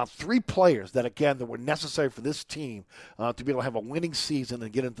 You're talking about 3 players that, again, that were necessary for this team to be able to have a winning season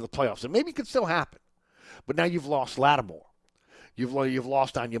and get into the playoffs. And maybe it could still happen. But now you've lost Lattimore. You've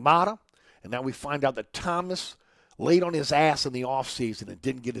lost Onyemata. And now we find out that Thomas laid on his ass in the offseason and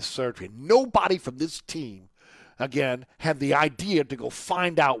didn't get his surgery. Nobody from this team, again, had the idea to go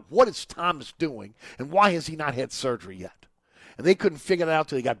find out what is Thomas doing and why has he not had surgery yet. And they couldn't figure that out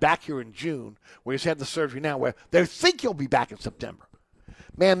until he got back here in June, where he's had the surgery now, where they think he'll be back in September.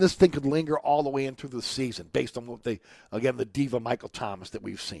 Man, this thing could linger all the way into the season based on what the diva Michael Thomas that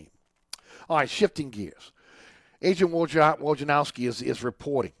we've seen. All right, shifting gears. Agent Wojnarowski is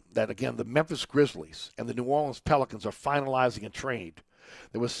reporting that, again, the Memphis Grizzlies and the New Orleans Pelicans are finalizing a trade.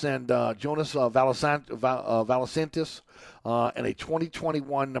 They will send Jonas Valanciunas and a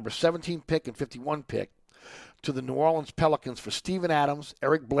 2021 number 17 pick and 51 pick to the New Orleans Pelicans for Steven Adams,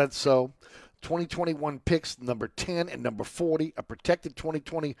 Eric Bledsoe, 2021 picks number 10 and number 40, a protected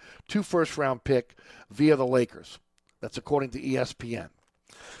 2022 first-round pick via the Lakers. That's according to ESPN.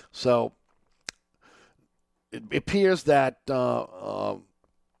 So it appears that the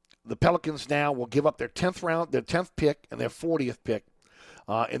Pelicans now will give up their 10th pick and their 40th pick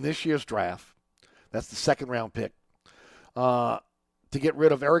in this year's draft. That's the second-round pick. To get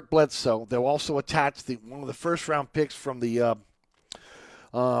rid of Eric Bledsoe, they'll also attach one of the first-round picks from the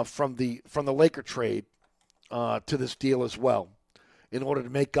Laker trade to this deal as well in order to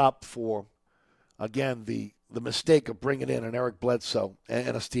make up for, again, the mistake of bringing in an Eric Bledsoe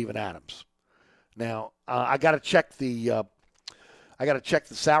and a Steven Adams. Now, I got to check the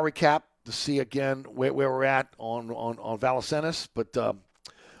salary cap to see again where we're at on Valanciunas, but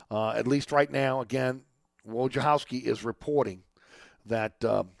at least right now, again, Wojciechowski is reporting that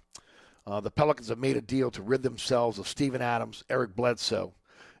the Pelicans have made a deal to rid themselves of Steven Adams, Eric Bledsoe.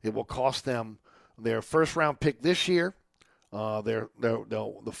 It will cost them their first-round pick this year, the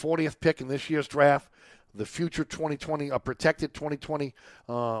 40th pick in this year's draft, the future 2020, a protected 2020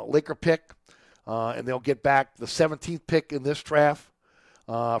 Laker pick, and they'll get back the 17th pick in this draft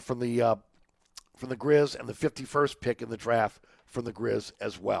from the Grizz, and the 51st pick in the draft from the Grizz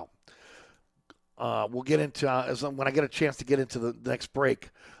as well. We'll get into when I get a chance to get into the next break.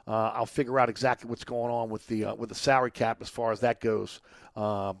 I'll figure out exactly what's going on with the salary cap as far as that goes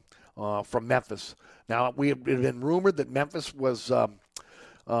from Memphis. Now it had been rumored that Memphis was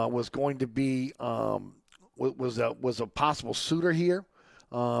going to be was a possible suitor here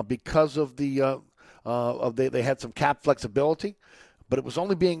because of they had some cap flexibility, but it was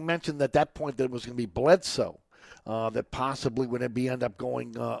only being mentioned at that point that it was going to be Bledsoe that possibly would end up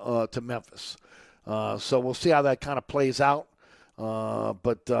going to Memphis. So we'll see how that kind of plays out.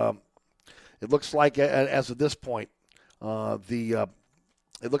 But it looks like as of this point,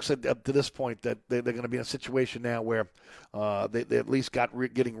 it looks up to this point that they're going to be in a situation now where they at least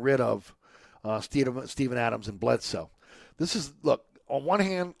getting rid of Steven Adams and Bledsoe. This is, look, on one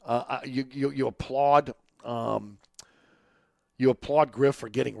hand, you applaud Griff for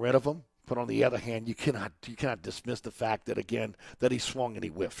getting rid of him, but on the other hand, you cannot dismiss the fact that, again, that he swung and he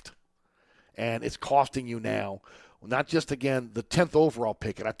whiffed. And it's costing you now, not just, again, the 10th overall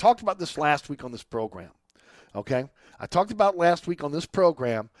pick. And I talked about this last week on this program, okay? I talked about last week on this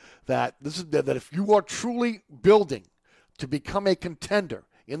program that if you are truly building to become a contender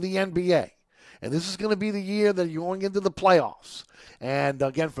in the NBA, and this is going to be the year that you're going into the playoffs, and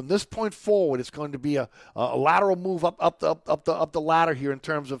again, from this point forward, it's going to be a lateral move up the ladder here in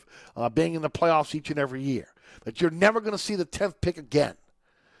terms of being in the playoffs each and every year, that you're never going to see the 10th pick again.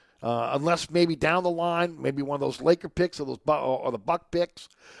 Unless maybe down the line, maybe one of those Laker picks or the Buck picks,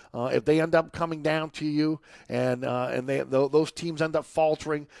 if they end up coming down to you and those teams end up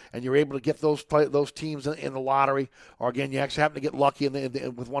faltering, and you're able to get those teams in the lottery, or again you actually happen to get lucky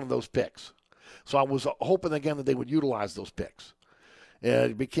with one of those picks. So I was hoping again that they would utilize those picks,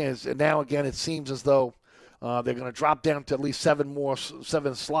 because now again it seems as though they're going to drop down to at least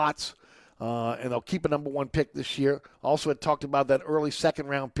seven slots. And they'll keep a number one pick this year. Also had talked about that early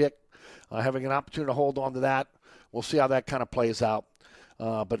second-round pick, having an opportunity to hold on to that. We'll see how that kind of plays out.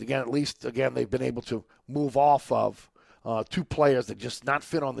 But, again, at least, again, they've been able to move off of two players that just not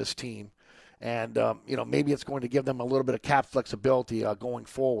fit on this team. And, maybe it's going to give them a little bit of cap flexibility going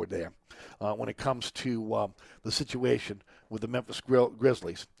forward there when it comes to the situation with the Memphis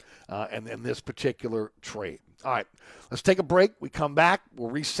Grizzlies and this particular trade. All right, let's take a break. We come back.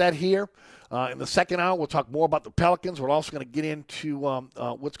 We'll reset here. In the second hour, we'll talk more about the Pelicans. We're also going to get into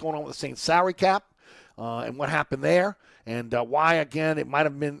what's going on with the Saints salary cap and what happened there, and why, again, it might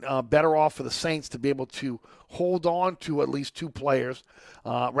have been better off for the Saints to be able to hold on to at least two players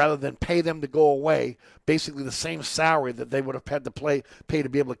rather than pay them to go away, basically the same salary that they would have had to pay to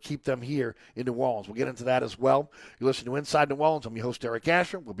be able to keep them here in New Orleans. We'll get into that as well. You're listening to Inside New Orleans. I'm your host, Eric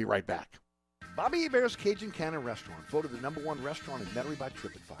Asher. We'll be right back. Bobby Hebert's Cajun Cannon Restaurant, voted the #1 restaurant in Metairie by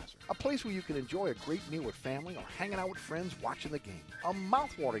TripAdvisor. A place where you can enjoy a great meal with family or hanging out with friends watching the game. A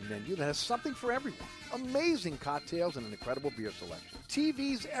mouth-watering menu that has something for everyone. Amazing cocktails and an incredible beer selection.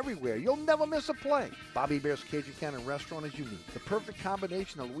 TVs everywhere. You'll never miss a play. Bobby Hebert's Cajun Cannon Restaurant is unique. The perfect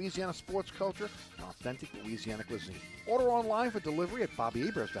combination of Louisiana sports culture and authentic Louisiana cuisine. Order online for delivery at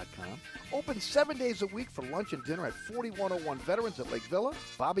BobbyHeberts.com. Open 7 days a week for lunch and dinner at 4101 Veterans at Lake Villa.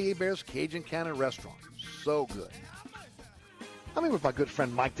 Bobby Hebert's Cajun Cannon Restaurant. So good. I'm here with my good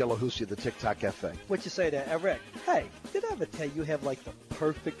friend Mike Delahousie of the TikTok Cafe. What you say there, Eric? Hey, did I ever tell you have like the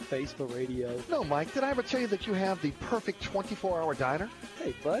perfect face for radio? No, Mike. Did I ever tell you that you have the perfect 24-hour diner?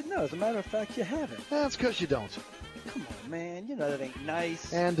 Hey, bud. No, as a matter of fact, you haven't. That's because you don't. Come on, man. You know that ain't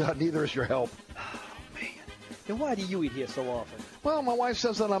nice. And neither is your help. Oh, man. Then why do you eat here so often? Well, my wife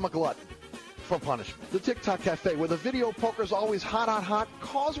says that I'm a glutton. For punishment. The TikTok Cafe, where the video poker's always hot,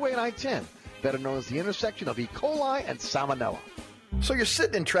 Causeway and I-10. Better known as the intersection of E. coli and salmonella. So you're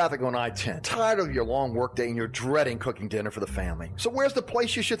sitting in traffic on I-10, tired of your long workday and you're dreading cooking dinner for the family. So where's the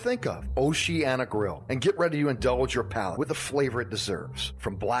place you should think of? Oceana Grill. And get ready to indulge your palate with the flavor it deserves.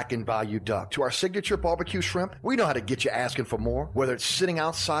 From blackened bayou duck to our signature barbecue shrimp, we know how to get you asking for more. Whether it's sitting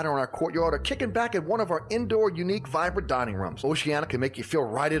outside or in our courtyard or kicking back at one of our indoor, unique, vibrant dining rooms, Oceana can make you feel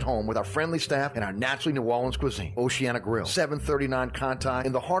right at home with our friendly staff and our naturally New Orleans cuisine. Oceana Grill, 739 Conti,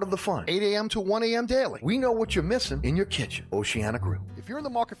 in the heart of the fun, 8 a.m. to 1 a.m. daily. We know what you're missing in your kitchen. Oceana Grill. If you're in the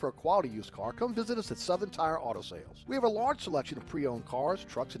market for a quality used car, come visit us at Southern Tire Auto Sales. We have a large selection of pre-owned cars,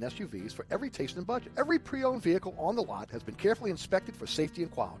 trucks, and SUVs for every taste and budget. Every pre-owned vehicle on the lot has been carefully inspected for safety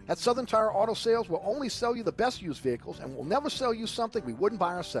and quality. At Southern Tire Auto Sales, we'll only sell you the best used vehicles and we'll never sell you something we wouldn't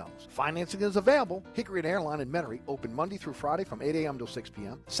buy ourselves. Financing is available. Hickory and Airline in Metairie open Monday through Friday from 8 a.m. till 6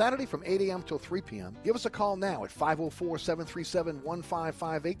 p.m., Saturday from 8 a.m. till 3 p.m. Give us a call now at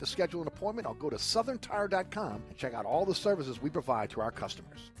 504-737-1558 to schedule an appointment or go to southerntire.com and check out all the services we provide to our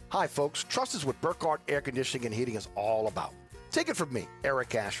customers. Hi, folks. Trust is what Burkhardt Air Conditioning and Heating is all about. Take it from me,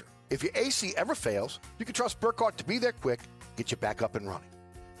 Eric Asher. If your AC ever fails, you can trust Burkhardt to be there quick, get you back up and running.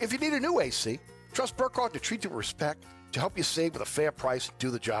 If you need a new AC, trust Burkhardt to treat you with respect, to help you save with a fair price and do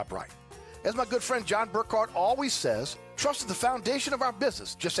the job right. As my good friend John Burkhardt always says, trust is the foundation of our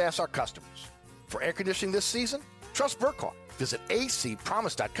business. Just ask our customers. For air conditioning this season, trust Burkhardt. Visit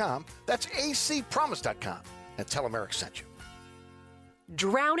acpromise.com. That's acpromise.com. And tell them Eric sent you.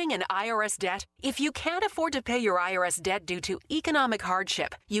 Drowning in IRS debt? If you can't afford to pay your IRS debt due to economic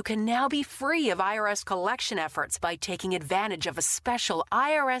hardship, you can now be free of IRS collection efforts by taking advantage of a special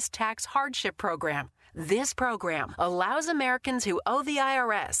IRS tax hardship program. This program allows Americans who owe the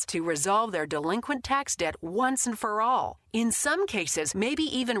IRS to resolve their delinquent tax debt once and for all. In some cases, maybe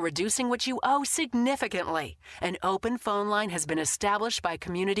even reducing what you owe significantly. An open phone line has been established by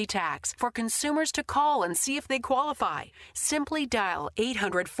Community Tax for consumers to call and see if they qualify. Simply dial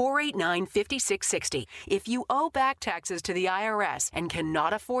 800-489-5660. If you owe back taxes to the IRS and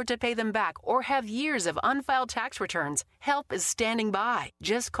cannot afford to pay them back or have years of unfiled tax returns, help is standing by.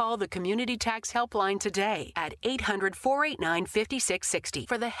 Just call the Community Tax Helpline today at 800-489-5660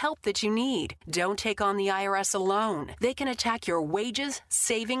 for the help that you need. Don't take on the IRS alone. They can attack your wages,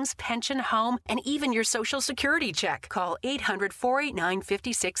 savings, pension, home, and even your Social Security check. Call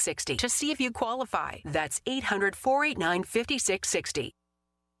 800-489-5660 to see if you qualify. That's 800-489-5660.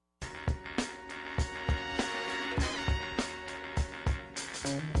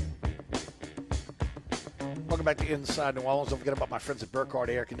 Welcome back to Inside New Orleans. Don't forget about my friends at Burkhardt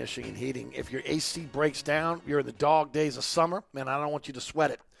Air Conditioning and Heating. If your AC breaks down, you're in the dog days of summer, man, I don't want you to sweat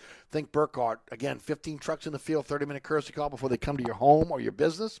it. Think Burkhardt. Again, 15 trucks in the field, 30-minute courtesy call before they come to your home or your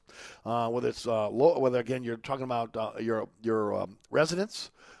business. Whether it's whether again you're talking about your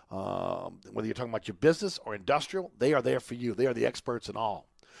residence, whether you're talking about your business or industrial, they are there for you. They are the experts in all.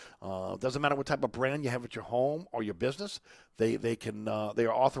 Doesn't matter what type of brand you have at your home or your business. They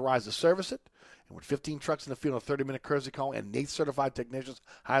are authorized to service it. And with 15 trucks in the field, a 30-minute courtesy call, and 8 certified technicians,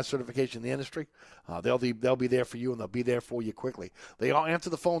 highest certification in the industry, they'll be there for you, and they'll be there for you quickly. They all answer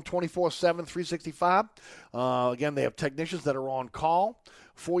the phone 24/7, 365. Again, they have technicians that are on call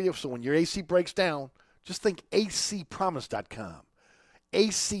for you. So when your AC breaks down, just think acpromise.com.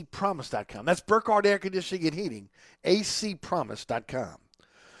 acpromise.com. That's Burkhardt Air Conditioning and Heating. acpromise.com.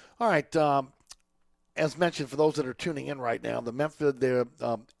 All right. As mentioned, for those that are tuning in right now, the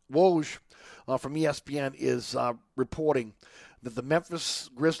Woj from ESPN is reporting that the Memphis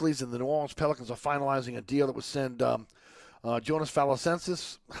Grizzlies and the New Orleans Pelicans are finalizing a deal that would send Jonas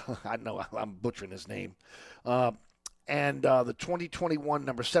Valanciunas, I know I'm butchering his name, and the 2021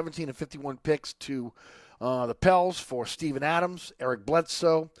 number 17 and 51 picks to the Pels for Steven Adams, Eric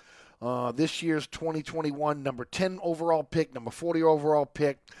Bledsoe, this year's 2021 number 10 overall pick, number 40 overall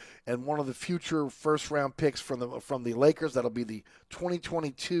pick, and one of the future first-round picks from the Lakers. That'll be the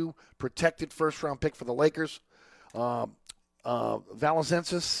 2022 protected first-round pick for the Lakers.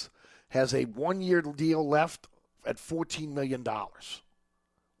 Valanciunas has a one-year deal left at $14 million.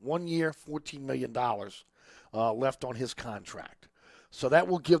 1 year, $14 million left on his contract. So that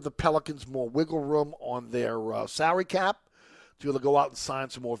will give the Pelicans more wiggle room on their salary cap to be able to go out and sign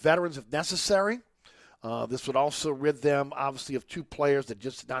some more veterans if necessary. This would also rid them, obviously, of 2 players that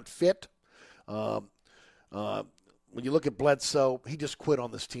just did not fit. When you look at Bledsoe, he just quit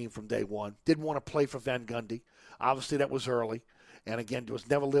on this team from day one. Didn't want to play for Van Gundy. Obviously, that was early. And, again, was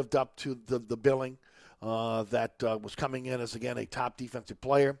never lived up to the billing that was coming in as, again, a top defensive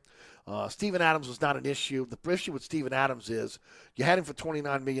player. Steven Adams was not an issue. The issue with Steven Adams is you had him for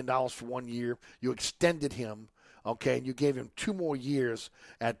 $29 million for 1 year. You extended him. Okay, and you gave him 2 more years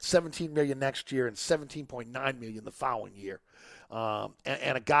at $17 million next year and $17.9 million the following year.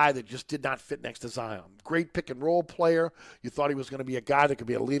 and a guy that just did not fit next to Zion. Great pick-and-roll player. You thought he was going to be a guy that could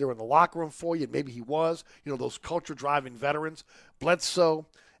be a leader in the locker room for you, and maybe he was. Those culture-driving veterans. Bledsoe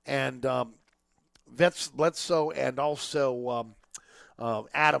and also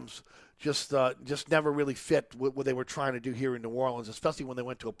Adams just never really fit what they were trying to do here in New Orleans, especially when they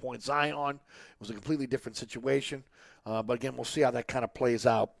went to a point. Zion was a completely different situation. But, again, we'll see how that kind of plays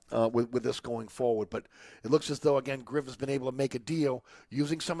out with this going forward. But it looks as though, again, Griff has been able to make a deal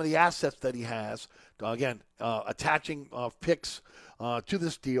using some of the assets that he has, attaching picks to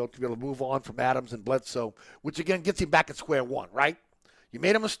this deal to be able to move on from Adams and Bledsoe, which, again, gets him back at square one, right? You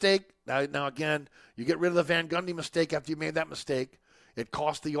made a mistake. Now, again, you get rid of the Van Gundy mistake after you made that mistake. It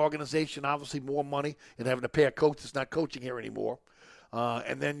cost the organization, obviously, more money in having to pay a coach that's not coaching here anymore.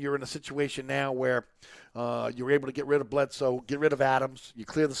 And then you're in a situation now where you're able to get rid of Bledsoe, get rid of Adams. You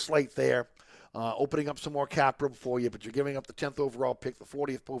clear the slate there, opening up some more cap room for you, but you're giving up the 10th overall pick, the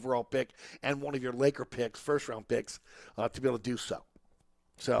 40th overall pick, and one of your Laker picks, first-round picks, to be able to do so.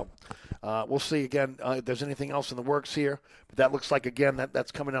 So we'll see, again, if there's anything else in the works here. But that looks like, again,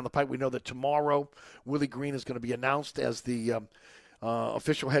 that's coming down the pipe. We know that tomorrow Willie Green is going to be announced as the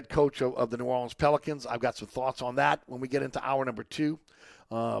official head coach of the New Orleans Pelicans. I've got some thoughts on that when we get into hour number 2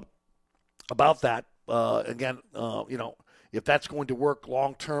 about that. If that's going to work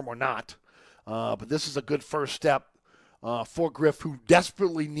long-term or not. But this is a good first step for Griff, who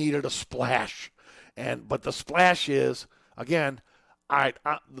desperately needed a splash. But the splash is, again, all right,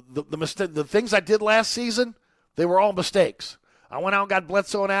 the things I did last season, they were all mistakes. I went out and got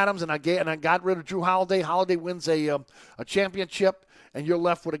Bledsoe and Adams, and I got rid of Drew Holiday. Holiday wins a championship, and you're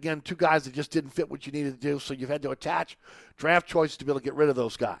left with, again, 2 guys that just didn't fit what you needed to do. So you've had to attach draft choices to be able to get rid of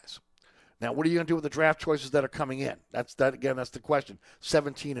those guys. Now, what are you going to do with the draft choices that are coming in? That's the question.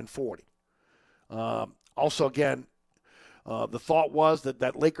 17 and 40. Also, again, the thought was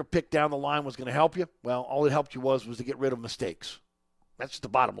that Laker pick down the line was going to help you. Well, all it helped you was to get rid of mistakes. That's the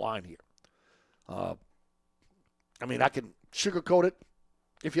bottom line here. I can sugarcoat it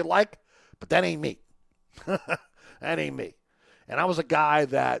if you like, but that ain't me. That ain't me. And I was a guy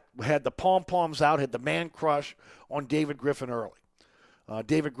that had the pom-poms out, had the man crush on David Griffin early.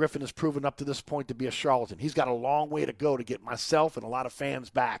 David Griffin has proven up to this point to be a charlatan. He's got a long way to go to get myself and a lot of fans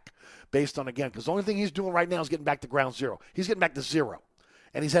back based on, again, because the only thing he's doing right now is getting back to ground zero. He's getting back to zero.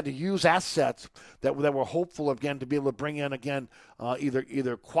 And he's had to use assets that were hopeful, again, to be able to bring in, again,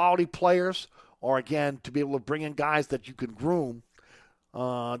 either quality players or, again, to be able to bring in guys that you can groom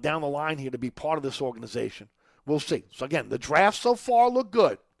down the line here to be part of this organization. We'll see. So, again, the draft so far look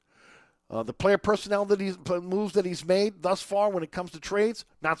good. The player personnel moves that he's made thus far when it comes to trades,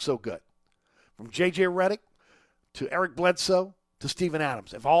 not so good. From J.J. Redick to Eric Bledsoe to Steven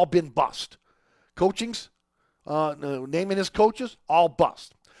Adams have all been bust. Coachings, naming his coaches, all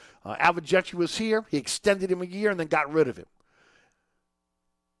bust. Avdijaci was here. He extended him a year and then got rid of him.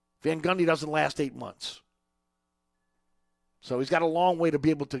 Van Gundy doesn't last 8 months. So he's got a long way to be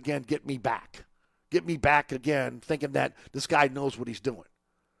able to, again, get me back. Get me back again, thinking that this guy knows what he's doing.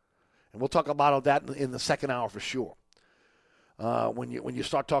 And we'll talk about that in the second hour for sure. When you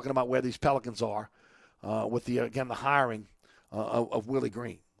start talking about where these Pelicans are with the hiring of Willie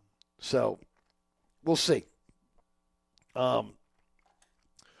Green. So we'll see. When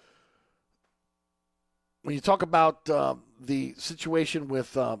you talk about the situation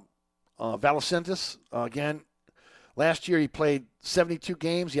with Valanciunas, again, last year he played 72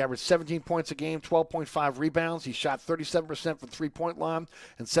 games. He averaged 17 points a game, 12.5 rebounds. He shot 37% from three-point line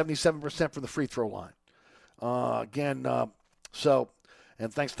and 77% from the free throw line.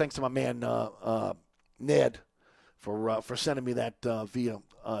 And thanks to my man Ned for sending me that via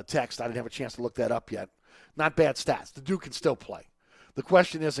text. I didn't have a chance to look that up yet. Not bad stats. The dude can still play. The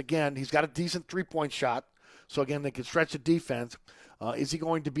question is, again, he's got a decent three-point shot. So, again, they can stretch the defense. Is he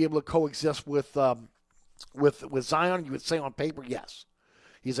going to be able to coexist with Zion? You would say on paper, yes.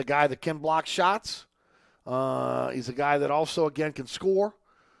 He's a guy that can block shots. He's a guy that also, again, can score.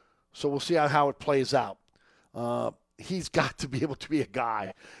 So we'll see how it plays out. He's got to be able to be a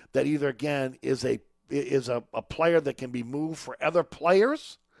guy that either, again, is a player that can be moved for other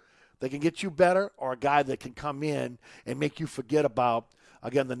players that can get you better, or a guy that can come in and make you forget about,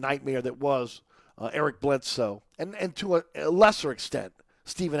 again, the nightmare that was Eric Bledsoe, and to a lesser extent,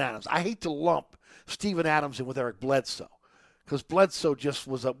 Steven Adams. I hate to lump Steven Adams in with Eric Bledsoe because Bledsoe just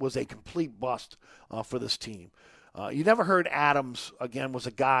was a complete bust for this team. You never heard Adams, again, was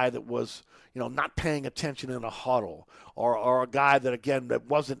a guy that was, not paying attention in a huddle or a guy that, again, that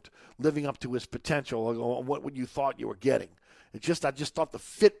wasn't living up to his potential or what you thought you were getting. I just thought the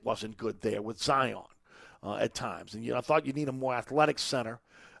fit wasn't good there with Zion. at times. And I thought you need a more athletic center,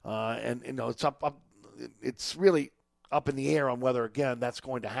 and it's it's really up in the air on whether again that's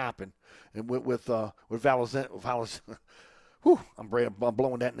going to happen. And with Valacentis. Whew, I'm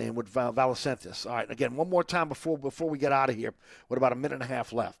blowing that name with Valacentis. All right, again, one more time before we get out of here, with about a minute and a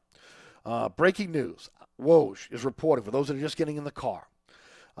half left. Breaking news. Woj is reporting, for those that are just getting in the car,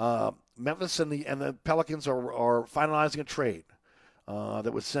 Memphis and the Pelicans are finalizing a trade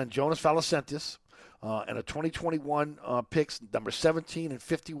that would send Jonas Valacentis and a 2021 picks, number 17 and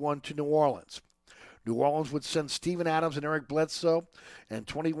 51, to New Orleans. New Orleans would send Steven Adams and Eric Bledsoe and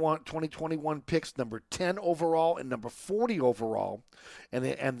 2021 picks, number 10 overall and number 40 overall,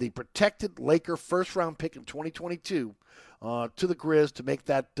 and the protected Laker first-round pick in 2022 to the Grizz to make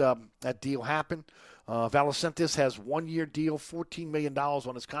that deal happen. Valacentis has 1-year deal, $14 million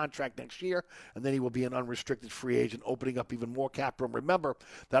on his contract next year, and then he will be an unrestricted free agent, opening up even more cap room. Remember,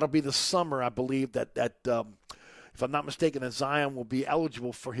 that'll be the summer, I believe, that if I'm not mistaken, that Zion will be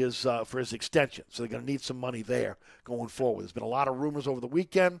eligible for his extension. So they're going to need some money there going forward. There's been a lot of rumors over the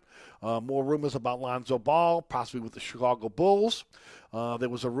weekend, more rumors about Lonzo Ball, possibly with the Chicago Bulls. There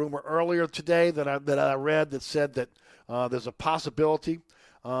was a rumor earlier today that I read that said that there's a possibility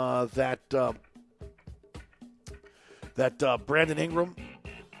that Brandon Ingram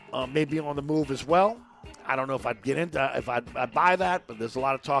may be on the move as well. I don't know if I'd buy that, but there's a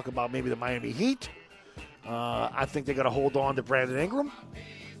lot of talk about maybe the Miami Heat. I think they're going to hold on to Brandon Ingram,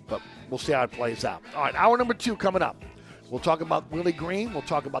 but we'll see how it plays out. All right, hour number 2 coming up. We'll talk about Willie Green. We'll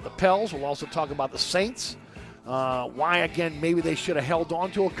talk about the Pels. We'll also talk about the Saints. Why, again, maybe they should have held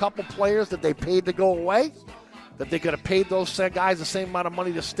on to a couple players that they paid to go away, that they could have paid those guys the same amount of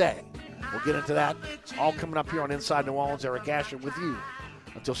money to stay. We'll get into that. All coming up here on Inside New Orleans. Eric Asher with you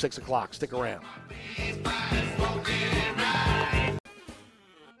until 6 o'clock. Stick around.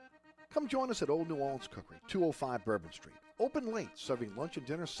 Come join us at Old New Orleans Cookery, 205 Bourbon Street. Open late, serving lunch and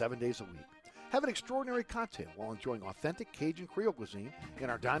dinner 7 days a week. Have an extraordinary cocktail while enjoying authentic Cajun Creole cuisine in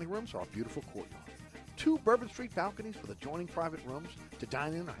our dining rooms or our beautiful courtyard. 2 Bourbon Street balconies with adjoining private rooms to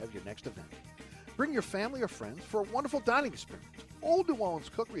dine in or have your next event. Bring your family or friends for a wonderful dining experience. Old New Orleans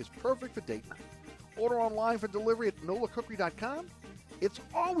Cookery is perfect for date night. Order online for delivery at nolacookery.com. It's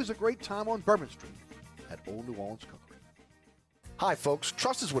always a great time on Bourbon Street at Old New Orleans Cookery. Hi, folks.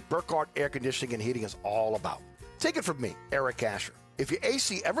 Trust is what Burkhardt Air Conditioning and Heating is all about. Take it from me, Eric Asher. If your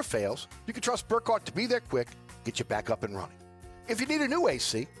AC ever fails, you can trust Burkhardt to be there quick, get you back up and running. If you need a new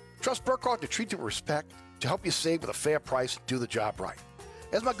AC, trust Burkhardt to treat you with respect, to help you save with a fair price and do the job right.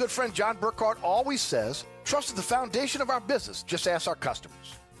 As my good friend John Burkhardt always says, trust is the foundation of our business. Just ask our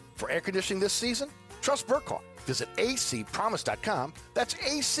customers. For air conditioning this season, trust Burkhardt. Visit acpromise.com. That's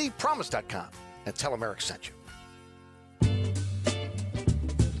acpromise.com. And tell them Eric sent you.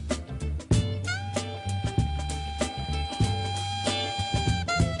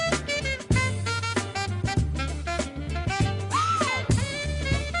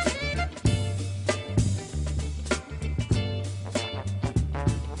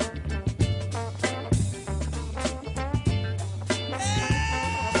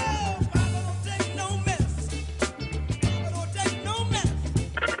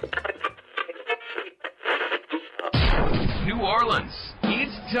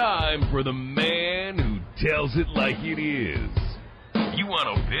 Time for the man who tells it like it is. You want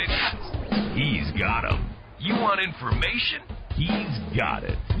a pitch? He's got 'em. You want information? He's got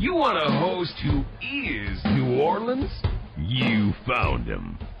it. You want a host who is New Orleans? You found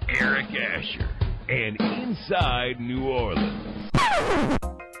him. Eric Asher and Inside New Orleans.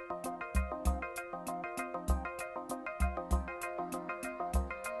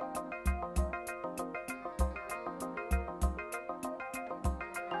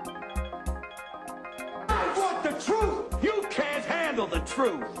 The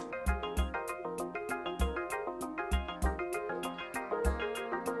truth.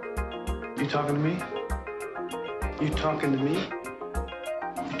 You talking to me? You talking to me?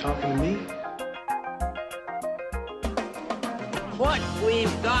 You talking to me? What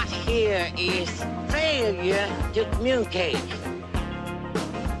we've got here is failure to communicate.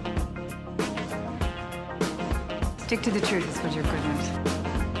 Stick to the truth is what you're good at.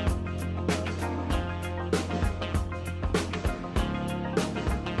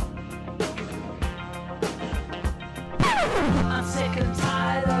 I'm sick and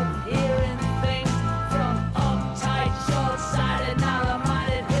tired of hearing things from uptight, short-sighted,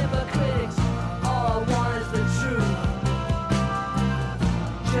 narrow-minded hypocrites. All I want is the truth.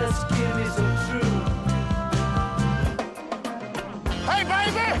 Just give me some truth. Hey,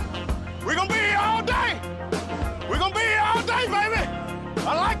 baby! We're gonna be here all day! We're gonna be here all day, baby! I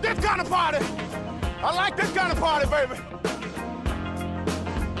like this kind of party! I like this kind of party, baby.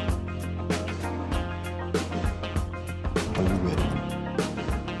 Are you ready?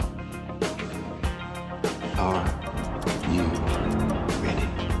 Are you ready?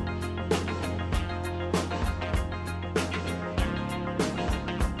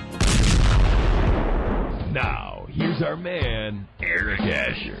 Now, here's our man, Eric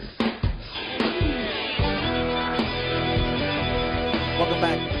Asher. Welcome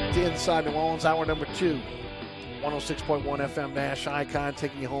back to Inside New Orleans, hour number 2. 106.1 FM Nash Icon,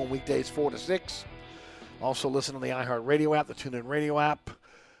 taking you home weekdays 4 to 6. Also listen on the iHeartRadio app, the TuneIn Radio app.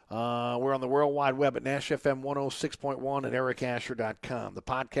 We're on the World Wide Web at Nash FM 106.1 and ericasher.com. The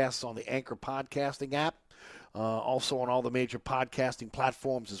podcast is on the Anchor podcasting app. Also on all the major podcasting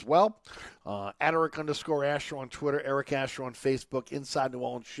platforms as well. At Eric_Asher on Twitter, Eric Asher on Facebook, Inside New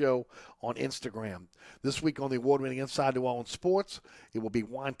Orleans Show on Instagram. This week on the award-winning Inside New Orleans Sports, it will be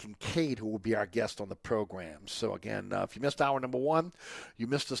Juan Kincaid who will be our guest on the program. So again, if you missed hour number 1, you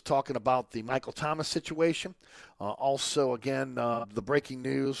missed us talking about the Michael Thomas situation. Also, again, the breaking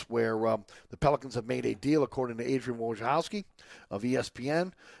news where the Pelicans have made a deal, according to Adrian Wojciechowski of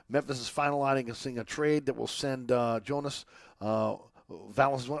ESPN. Memphis is finalizing a trade that will send Jonas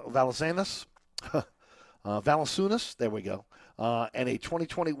Valanciunas, there we go, and a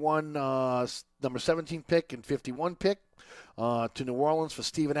 2021 number 17 pick and 51 pick to New Orleans for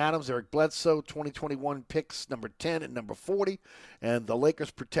Steven Adams, Eric Bledsoe, 2021 picks number 10 and number 40, and the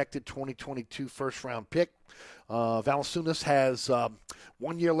Lakers protected 2022 first-round pick. Valanciunas has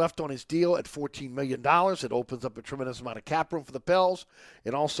 1 year left on his deal at $14 million. It opens up a tremendous amount of cap room for the Pels.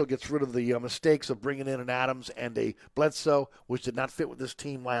 It also gets rid of the mistakes of bringing in an Adams and a Bledsoe, which did not fit with this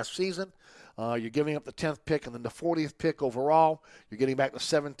team last season. You're giving up the 10th pick and then the 40th pick overall. You're getting back the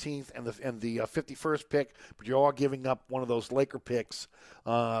 17th and the 51st pick, but you are giving up one of those Laker picks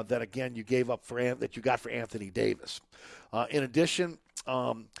that, again, you gave up that you got for Anthony Davis. In addition,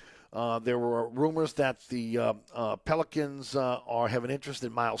 there were rumors that the Pelicans have an interest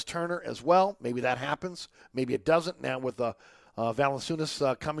in Miles Turner as well. Maybe that happens. Maybe it doesn't. Now with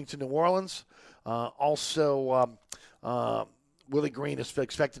Valanciunas coming to New Orleans. Also, Willie Green is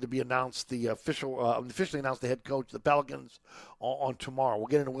expected to be announced, officially announced the head coach of the Pelicans on tomorrow. We'll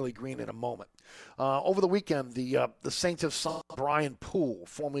get into Willie Green in a moment. Over the weekend, the Saints have signed Brian Poole,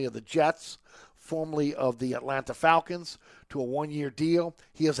 formerly of the Jets, formerly of the Atlanta Falcons, to a 1-year deal.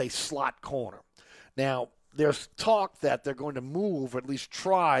 He is a slot corner. Now, there's talk that they're going to move, or at least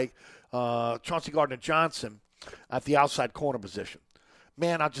try, Chauncey Gardner-Johnson at the outside corner position.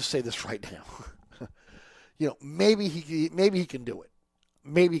 Man, I'll just say this right now. Maybe he can do it.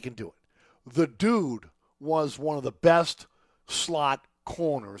 Maybe he can do it. The dude was one of the best slot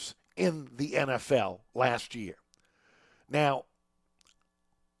corners in the NFL last year. Now,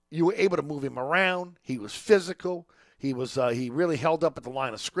 you were able to move him around. He was physical. He really held up at the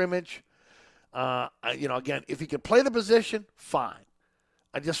line of scrimmage. Again, if he can play the position, fine.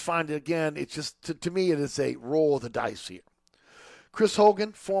 I just find it, again, it's just, to me, it is a roll of the dice here. Chris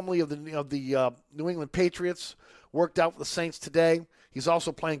Hogan, formerly of the New England Patriots, worked out with the Saints today. He's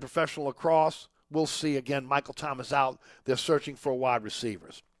also playing professional lacrosse. We'll see. Again, Michael Thomas out. They're searching for wide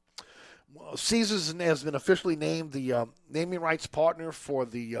receivers. Caesars has been officially named the naming rights partner for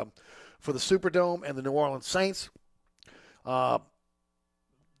the Superdome and the New Orleans Saints. Harrah's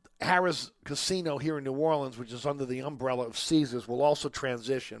Casino here in New Orleans, which is under the umbrella of Caesars, will also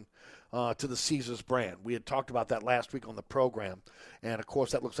transition to the Caesars brand. We had talked about that last week on the program, and of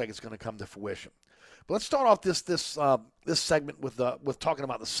course that looks like it's going to come to fruition. But let's start off this segment with talking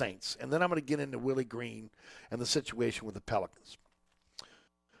about the Saints, and then I'm going to get into Willie Green and the situation with the Pelicans.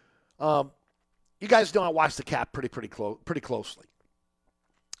 You guys know I watch the Cap pretty closely,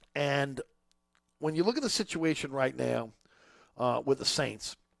 and when you look at the situation right now with the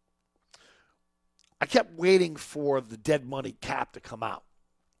Saints, I kept waiting for the dead money cap to come out.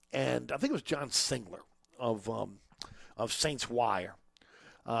 And I think it was John Singler of Saints Wire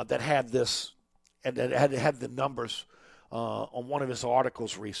that had this, and that had the numbers on one of his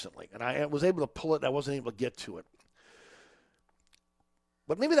articles recently. And I was able to pull it, and I wasn't able to get to it.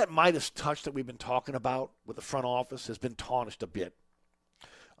 But maybe that Midas touch that we've been talking about with the front office has been tarnished a bit.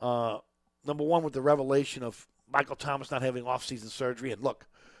 Number one, with the revelation of Michael Thomas not having off-season surgery. And look,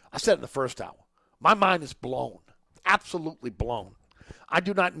 I said it in the first hour. My mind is blown, absolutely blown. I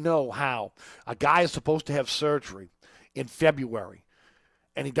do not know how a guy is supposed to have surgery in February,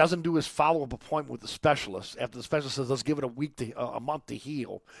 and he doesn't do his follow-up appointment with the specialist after the specialist says, let's give it a month to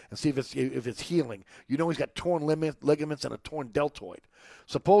heal and see if it's healing. You know he's got torn ligaments and a torn deltoid.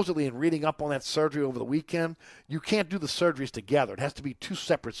 Supposedly, in reading up on that surgery over the weekend, you can't do the surgeries together. It has to be two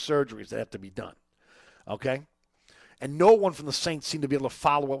separate surgeries that have to be done. okay? And no one from the Saints seemed to be able to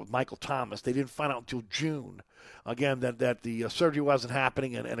follow up with Michael Thomas. They didn't find out until June, again, that the surgery wasn't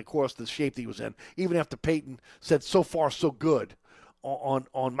happening and, of course, the shape that he was in. Even after Peyton said so far so good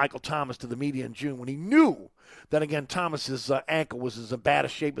on Michael Thomas to the media in June, when he knew that, again, Thomas's ankle was as bad a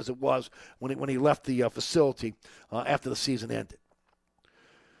shape as it was when he left the facility after the season ended.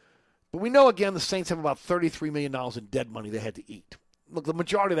 But we know, again, the Saints have about $33 million in dead money they had to eat. Look, the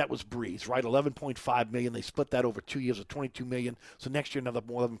majority of that was Breeze, right? $11.5 million. They split that over 2 years of $22 million. So next year, another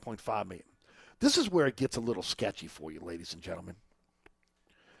 $11.5 million. This is where it gets a little sketchy for you, ladies and gentlemen.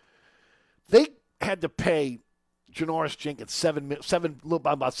 They had to pay Janoris Jenkins about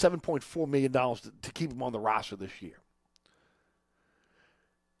 $7.4 million to keep him on the roster this year.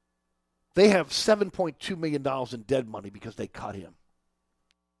 They have $7.2 million in dead money because they cut him.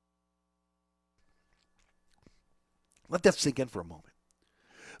 Let that sink in for a moment.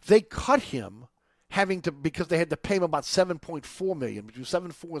 They cut him because they had to pay him about $7.4 million, between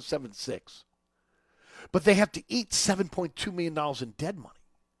 $7.4 and $7.6. But they have to eat $7.2 million in dead money.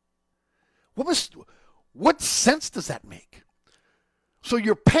 What sense does that make? So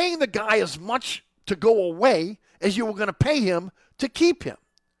you're paying the guy as much to go away as you were going to pay him to keep him.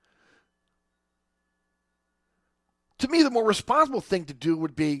 To me, the more responsible thing to do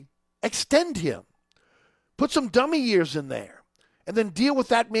would be extend him. Put some dummy years in there. And then deal with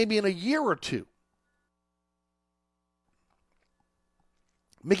that maybe in a year or two.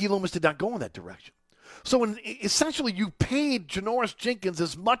 Mickey Loomis did not go in that direction. So essentially you paid Janoris Jenkins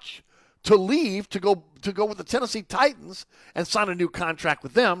as much to leave to go with the Tennessee Titans and sign a new contract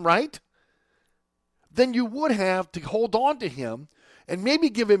with them, right? Then you would have to hold on to him and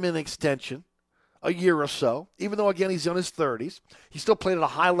maybe give him an extension, a year or so, even though, again, he's in his 30s. He still played at a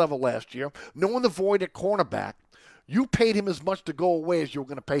high level last year. Knowing the void at cornerback, you paid him as much to go away as you were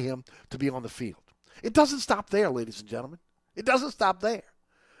going to pay him to be on the field. It doesn't stop there, ladies and gentlemen. It doesn't stop there.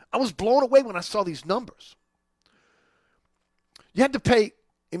 I was blown away when I saw these numbers. You had to pay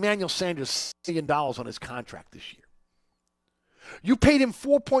Emmanuel Sanders $6 million on his contract this year. You paid him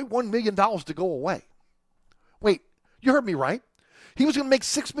 $4.1 million to go away. Wait, you heard me right. He was going to make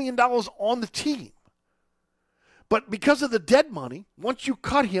 $6 million on the team. But because of the dead money, once you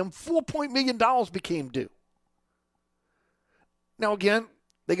cut him, $4 million became due. Now, again,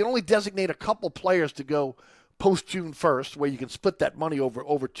 they can only designate a couple players to go post-June 1st, where you can split that money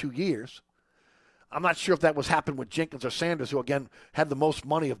over 2 years. I'm not sure if that was happened with Jenkins or Sanders, who, again, had the most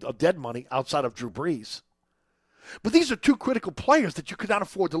money of dead money outside of Drew Brees. But these are two critical players that you could not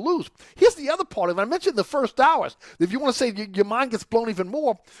afford to lose. Here's the other part of it. I mentioned the first hours. If you want to say your mind gets blown even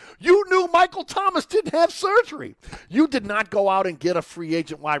more, you knew Michael Thomas didn't have surgery. You did not go out and get a free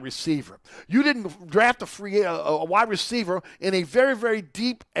agent wide receiver. You didn't draft a wide receiver in a very, very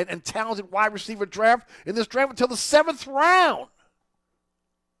deep and talented wide receiver draft in this draft until the 7th round.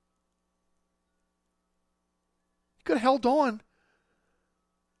 You could have held on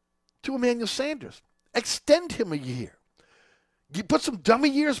to Emmanuel Sanders. Extend him a year. You put some dummy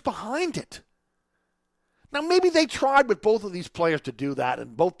years behind it. Now, maybe they tried with both of these players to do that,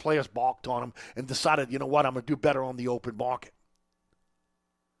 and both players balked on them and decided, you know what, I'm going to do better on the open market.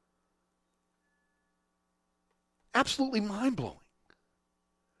 Absolutely mind-blowing.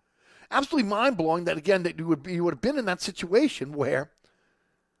 Absolutely mind-blowing that, again, that you would have been in that situation where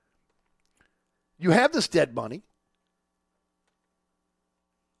you have this dead money,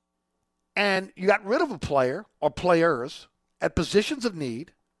 and you got rid of a player or players at positions of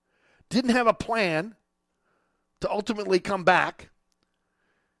need, didn't have a plan to ultimately come back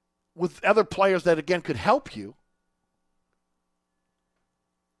with other players that, again, could help you,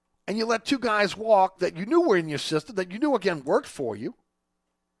 and you let two guys walk that you knew were in your system, that you knew, again, worked for you,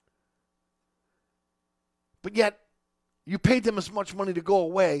 but yet you paid them as much money to go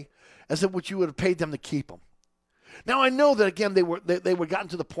away as what you would have paid them to keep them. Now, I know that, again, they were gotten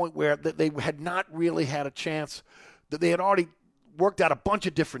to the point where they had not really had a chance, that they had already worked out a bunch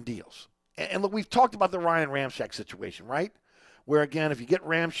of different deals. And look, we've talked about the Ryan Ramczyk situation, right? Where, again, if you get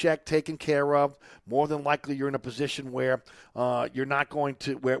Ramczyk taken care of, more than likely you're in a position where you're not going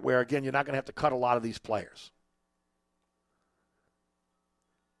to, where again, you're not going to have to cut a lot of these players.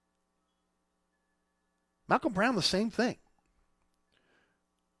 Malcolm Brown, the same thing.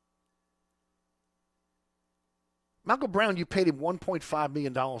 Malcolm Brown, you paid him $1.5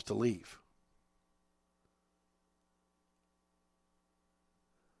 million to leave.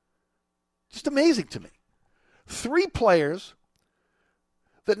 Just amazing to me. 3 players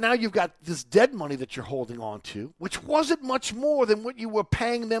that now you've got this dead money that you're holding on to, which wasn't much more than what you were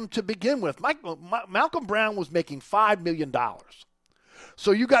paying them to begin with. Malcolm Brown was making $5 million.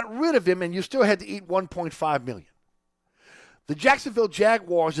 So you got rid of him, and you still had to eat $1.5 million. The Jacksonville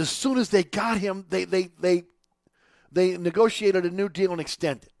Jaguars, as soon as they got him, they negotiated a new deal and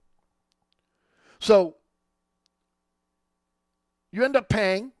extended. So you end up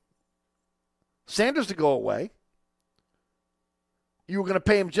paying Sanders to go away. You were going to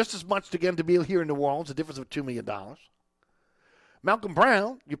pay him just as much again to be here in New Orleans, a difference of $2 million. Malcolm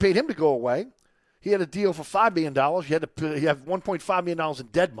Brown, you paid him to go away. He had a deal for $5 million. You have $1.5 million in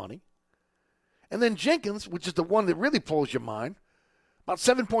dead money. And then Jenkins, which is the one that really blows your mind, about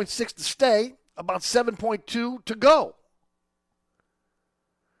 7.6 to stay, about 7.2 to go.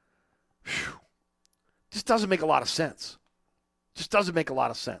 Whew. Just doesn't make a lot of sense. Just doesn't make a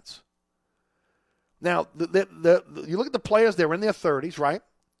lot of sense. Now, you look at the players; they're in their 30s, right?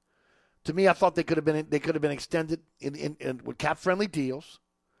 To me, I thought they could have been extended in with cap-friendly deals.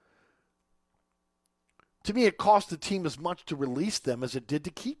 To me, it cost the team as much to release them as it did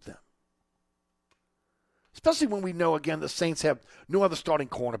to keep them. Especially when we know, again, the Saints have no other starting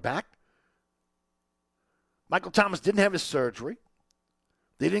cornerback. Michael Thomas didn't have his surgery.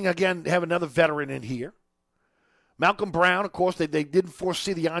 They didn't, again, have another veteran in here. Malcolm Brown, of course, they didn't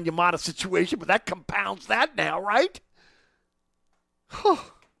foresee the Onyemata situation, but that compounds that now, right?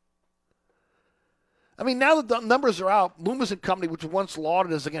 I mean, now that the numbers are out, Loomis and company, which were once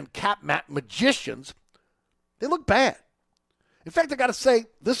lauded as, again, cap magicians, they look bad. In fact, I got to say,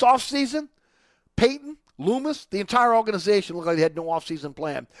 this offseason, Peyton, Loomis, the entire organization looked like they had no offseason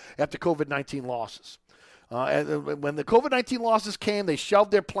plan after COVID-19 losses. And when the COVID-19 losses came, they shelved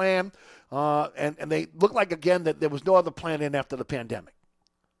their plan, and they looked like, again, that there was no other plan in after the pandemic.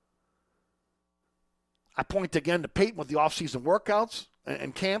 I point, again, to Peyton with the offseason workouts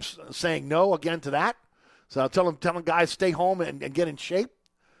and camps, saying no, again, to that. So telling guys stay home and get in shape.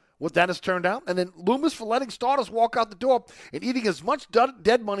 What that has turned out. And then Loomis for letting starters walk out the door and eating as much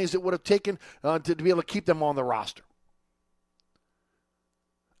dead money as it would have taken to be able to keep them on the roster.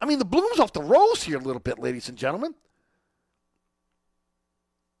 I mean, the bloom's off the rose here a little bit, ladies and gentlemen.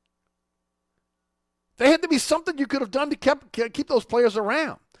 There had to be something you could have done to keep those players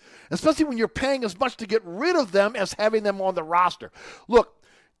around, especially when you're paying as much to get rid of them as having them on the roster. Look,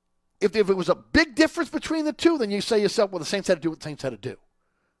 if it was a big difference between the two, then you say to yourself, well, the Saints had to do what the Saints had to do.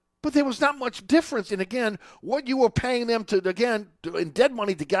 But there was not much difference in, again, what you were paying them to, again, in dead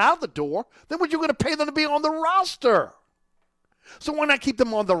money to get out the door than what you're going to pay them to be on the roster. So why not keep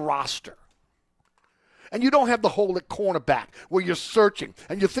them on the roster? And you don't have the hole at cornerback where you're searching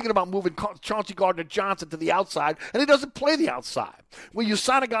and you're thinking about moving Chauncey Gardner-Johnson to the outside, and he doesn't play the outside. When you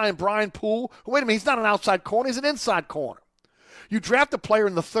sign a guy in Brian Poole, wait a minute, he's not an outside corner, he's an inside corner. You draft a player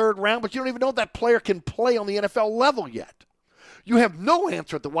in the 3rd round, but you don't even know if that player can play on the NFL level yet. You have no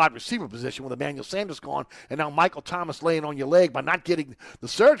answer at the wide receiver position with Emmanuel Sanders gone and now Michael Thomas laying on your leg by not getting the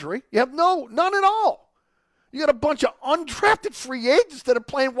surgery. You have none at all. You got a bunch of undrafted free agents that are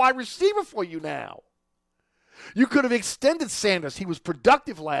playing wide receiver for you now. You could have extended Sanders. He was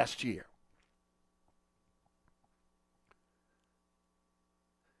productive last year.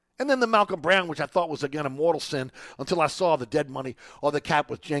 And then the Malcolm Brown, which I thought was, again, a mortal sin until I saw the dead money or the cap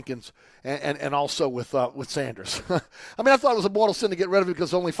with Jenkins and also with Sanders. I mean, I thought it was a mortal sin to get rid of it because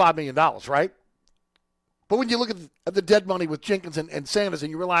it's only $5 million, right? But when you look at the dead money with Jenkins and Sanders and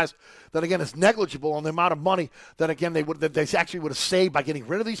you realize that, again, it's negligible on the amount of money that, again, they actually would have saved by getting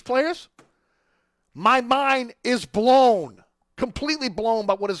rid of these players, my mind is blown, completely blown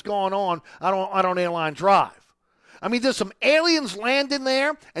by what has gone on out on Airline Drive. I mean, there's some aliens land in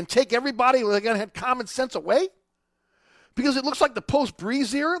there and take everybody who, again, had common sense away? Because it looks like the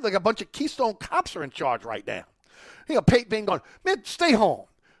post-Breeze era, like a bunch of Keystone cops are in charge right now. You know, Peyton being going, man, stay home.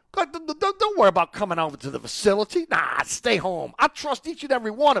 Don't worry about coming over to the facility. Nah, stay home. I trust each and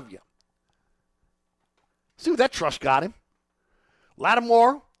every one of you. See what that trust got him.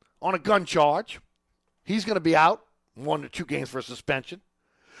 Lattimore on a gun charge. He's going to be out 1 to 2 games for a suspension.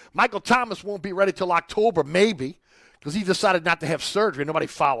 Michael Thomas won't be ready till October, maybe, because he decided not to have surgery. Nobody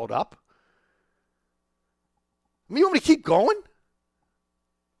followed up. I mean, you want me to keep going?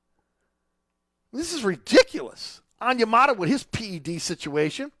 This is ridiculous. Onyemata with his PED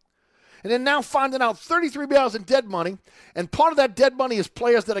situation. And then now finding out $33 million in dead money. And part of that dead money is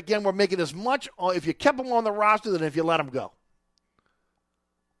players that, again, were making as much if you kept them on the roster than if you let them go.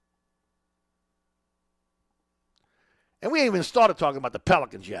 And we ain't even started talking about the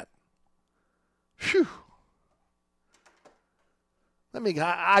Pelicans yet. Phew.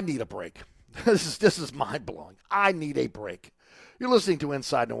 I need a break. This is mind-blowing. I need a break. You're listening to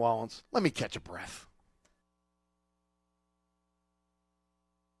Inside New Orleans. Let me catch a breath.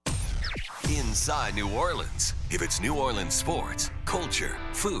 inside New Orleans. If it's New Orleans sports, culture,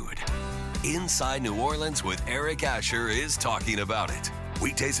 food, Inside New Orleans with Eric Asher is talking about it.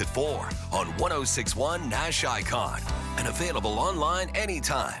 Weekdays at 4 on 106.1 Nash Icon and available online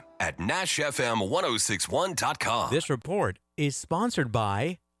anytime at NashFM1061.com. This report is sponsored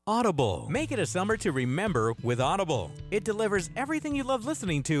by Audible. Make it a summer to remember with Audible. It delivers everything you love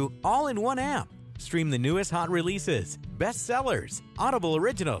listening to all in one app. Stream the newest hot releases, bestsellers, Audible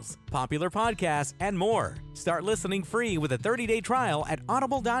originals, popular podcasts, and more. Start listening free with a 30-day trial at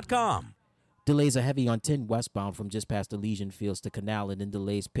audible.com. Delays are heavy on 10 westbound from just past Elysian Fields to Canal, and then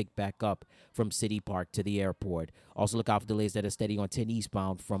delays pick back up from City Park to the airport. Also look out for delays that are steady on 10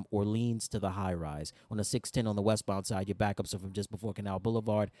 eastbound from Orleans to the High Rise. On the 610 on the westbound side, your backups are from just before Canal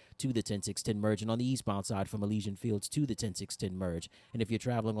Boulevard to the 10610 merge, and on the eastbound side from Elysian Fields to the 10610 merge. And if you're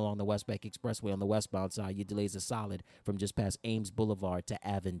traveling along the West Bank Expressway on the westbound side, your delays are solid from just past Ames Boulevard to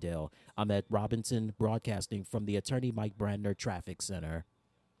Avondale. I'm at Robinson, broadcasting from the Attorney Mike Brandner Traffic Center.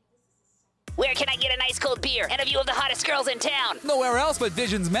 Where can I get a nice cold beer and a view of the hottest girls in town? Nowhere else but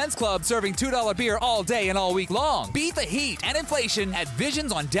Vision's Men's Club, serving $2 beer all day and all week long. Beat the heat and inflation at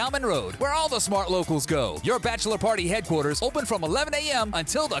Vision's on Dowman Road, where all the smart locals go. Your bachelor party headquarters open from 11 a.m.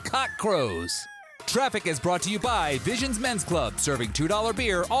 until the cock crows. Traffic is brought to you by Vision's Men's Club, serving $2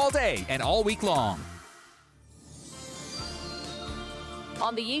 beer all day and all week long.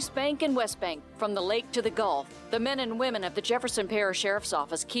 On the East Bank and West Bank, from the lake to the Gulf, the men and women of the Jefferson Parish Sheriff's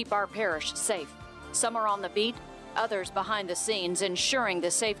Office keep our parish safe. Some are on the beat, others behind the scenes, ensuring the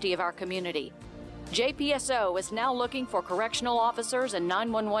safety of our community. JPSO is now looking for correctional officers and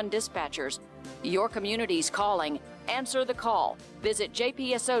 911 dispatchers. Your community's calling. Answer the call. Visit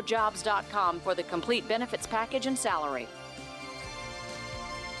jpsojobs.com for the complete benefits package and salary.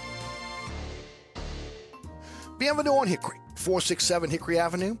 Bienvenue on Hickory, 467 Hickory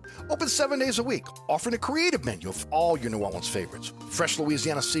Avenue. Open 7 days a week, offering a creative menu of all your New Orleans favorites. Fresh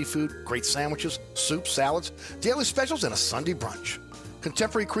Louisiana seafood, great sandwiches, soups, salads, daily specials, and a Sunday brunch.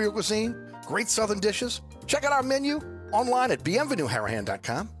 Contemporary Creole cuisine, great southern dishes. Check out our menu online at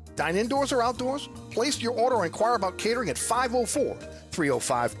bienvenueharahan.com. Dine indoors or outdoors. Place your order or inquire about catering at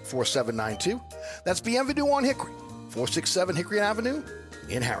 504-305-4792. That's Bienvenue on Hickory, 467 Hickory Avenue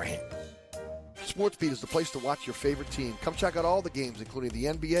in Harahan. SportsBeat is the place to watch your favorite team. Come check out all the games, including the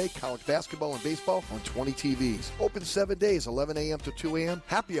NBA, college basketball, and baseball on 20 TVs. Open 7 days, 11 a.m. to 2 a.m.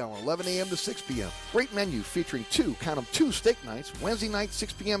 Happy hour, 11 a.m. to 6 p.m. Great menu featuring two steak nights. Wednesday night,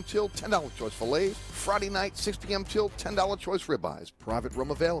 6 p.m. till $10 choice fillets. Friday night, 6 p.m. till $10 choice ribeyes. Private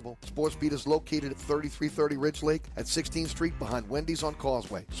room available. SportsBeat is located at 3330 Ridge Lake at 16th Street behind Wendy's on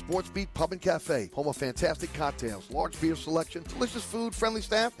Causeway. SportsBeat Pub and Cafe, home of fantastic cocktails, large beer selection, delicious food, friendly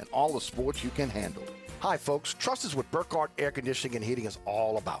staff, and all the sports you can handle. Hi, folks. Trust is what Burkhardt Air Conditioning and Heating is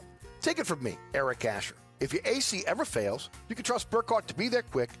all about. Take it from me, Eric Asher. If your AC ever fails, you can trust Burkhardt to be there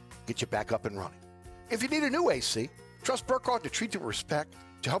quick, get you back up and running. If you need a new AC, trust Burkhardt to treat you with respect,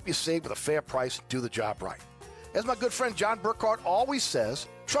 to help you save with a fair price and do the job right. As my good friend John Burkhardt always says,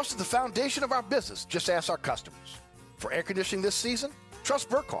 trust is the foundation of our business. Just ask our customers. For air conditioning this season, trust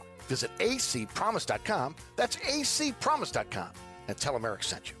Burkhardt. Visit acpromise.com. That's acpromise.com. And tell them Eric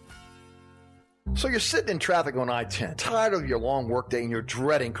sent you. So you're sitting in traffic on I-10, tired of your long workday and you're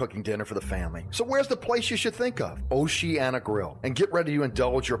dreading cooking dinner for the family. So where's the place you should think of? Oceana Grill. And get ready to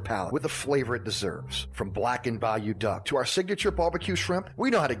indulge your palate with the flavor it deserves. From blackened bayou duck to our signature barbecue shrimp,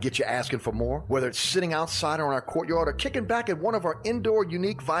 we know how to get you asking for more. Whether it's sitting outside or in our courtyard or kicking back at one of our indoor,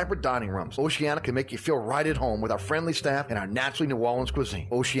 unique, vibrant dining rooms, Oceana can make you feel right at home with our friendly staff and our naturally New Orleans cuisine.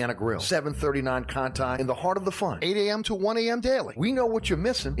 Oceana Grill, 739 Conti, in the heart of the fun, 8 a.m. to 1 a.m. daily. We know what you're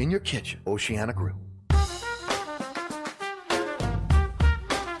missing in your kitchen. Oceana Grill.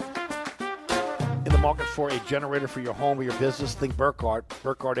 In the market for a generator for your home or your business, think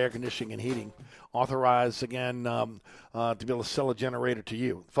Burkhardt Air Conditioning and Heating. Authorized, again, to be able to sell a generator to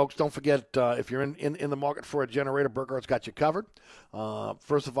you. Folks, don't forget, if you're in the market for a generator, Burkhardt's got you covered.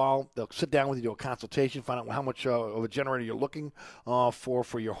 First of all, they'll sit down with you, do a consultation, find out how much of a generator you're looking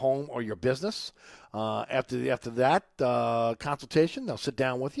for your home or your business. After that consultation, they'll sit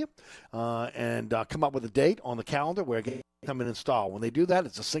down with you and come up with a date on the calendar where they come and install. When they do that,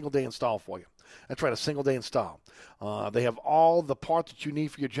 it's a single-day install for you. That's right, a single-day install. They have all the parts that you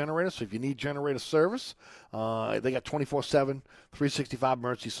need for your generator, so if you need generator service, they got 24/7, 365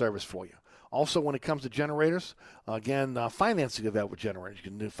 emergency service for you. Also, when it comes to generators, again, financing of that with generators.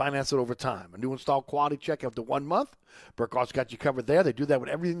 You can finance it over time. A new install quality check after 1 month. Burkhart's got you covered there. They do that with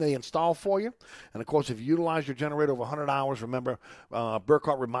everything they install for you. And, of course, if you utilize your generator over 100 hours, remember,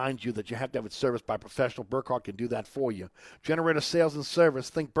 Burkhart reminds you that you have to have it serviced by a professional. Burkhart can do that for you. Generator sales and service,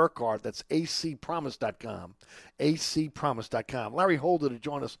 think Burkhart. That's acpromise.com. acpromise.com. Larry Holder to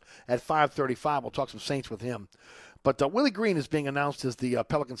join us at 5:35. We'll talk some Saints with him. But Willie Green is being announced as the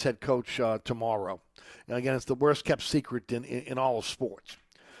Pelicans head coach tomorrow. And again, it's the worst-kept secret in all of sports.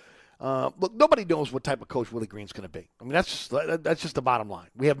 Look, nobody knows what type of coach Willie Green's going to be. I mean, that's just the bottom line.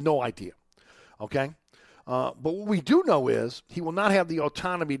 We have no idea, okay? But what we do know is he will not have the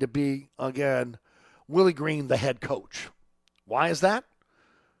autonomy to be, again, Willie Green, the head coach. Why is that?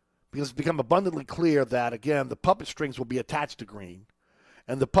 Because it's become abundantly clear that, again, the puppet strings will be attached to Green,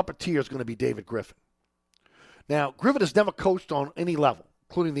 and the puppeteer is going to be David Griffin. Now, Griffin has never coached on any level,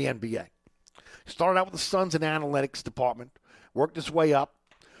 including the NBA. He started out with the Suns in analytics department, worked his way up,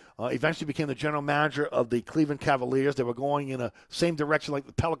 eventually became the general manager of the Cleveland Cavaliers. They were going in the same direction like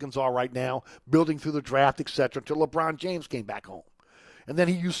the Pelicans are right now, building through the draft, etc., until LeBron James came back home. And then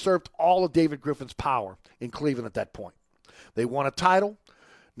he usurped all of David Griffin's power in Cleveland at that point. They won a title.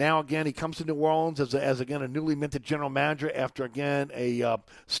 Now, again, he comes to New Orleans as again, a newly minted general manager after, again, a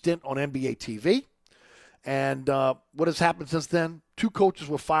stint on NBA TV. And what has happened since then? 2 coaches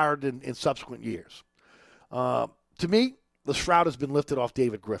were fired in subsequent years. To me, the shroud has been lifted off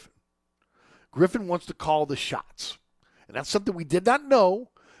David Griffin. Griffin wants to call the shots. And that's something we did not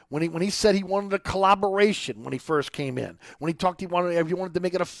know when he said he wanted a collaboration when he first came in. When he talked, he wanted to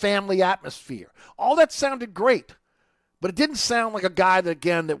make it a family atmosphere. All that sounded great. But it didn't sound like a guy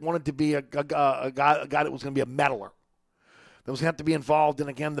that wanted to be a guy that was going to be a meddler. That was going to have to be involved in,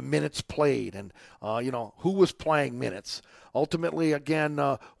 again, the minutes played and, who was playing minutes. Ultimately, again,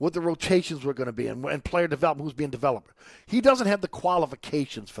 what the rotations were going to be and player development, who's being developed. He doesn't have the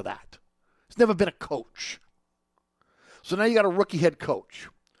qualifications for that. He's never been a coach. So now you got a rookie head coach.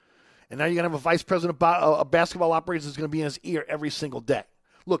 And now you're going to have a vice president of basketball operations that's going to be in his ear every single day.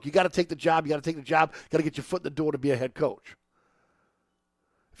 Look, you got to take the job. You got to get your foot in the door to be a head coach.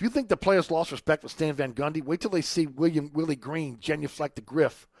 If you think the players lost respect for Stan Van Gundy, wait till they see Willie Green genuflect the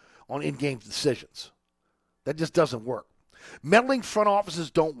Griff on in-game decisions. That just doesn't work. Meddling front offices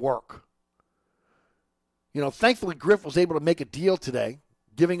don't work. Thankfully, Griff was able to make a deal today,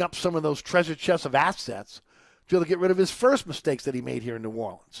 giving up some of those treasure chests of assets to be able to get rid of his first mistakes that he made here in New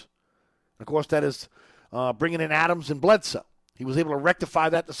Orleans. And of course, that is bringing in Adams and Bledsoe. He was able to rectify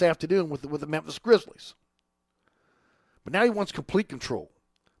that this afternoon with the Memphis Grizzlies. But now he wants complete control.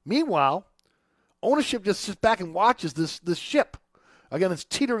 Meanwhile, ownership just sits back and watches this ship. Again, it's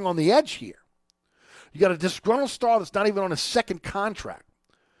teetering on the edge here. You got a disgruntled star that's not even on a second contract,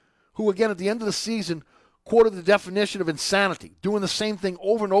 who, again, at the end of the season, quoted the definition of insanity, doing the same thing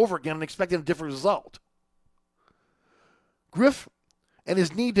over and over again and expecting a different result. Griff and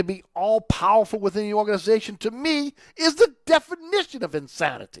his need to be all-powerful within the organization, to me, is the definition of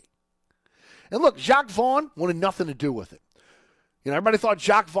insanity. And look, Jacques Vaughn wanted nothing to do with it. Everybody thought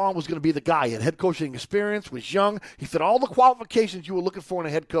Jacques Vaughn was going to be the guy. He had head coaching experience, was young. He fit all the qualifications you were looking for in a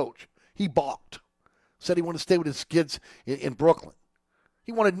head coach. He balked. Said he wanted to stay with his kids in Brooklyn.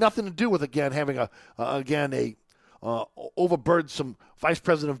 He wanted nothing to do with, again, having a overburdensome vice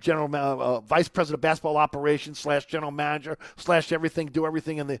president of basketball operations / general manager / everything, do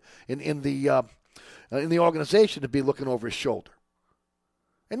everything in the organization to be looking over his shoulder.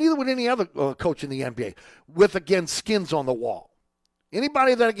 And neither would any other coach in the NBA with, again, skins on the wall.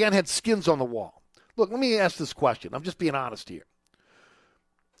 Anybody that, again, had skins on the wall. Look, let me ask this question. I'm just being honest here.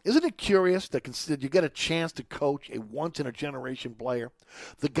 Isn't it curious that you get a chance to coach a once-in-a-generation player,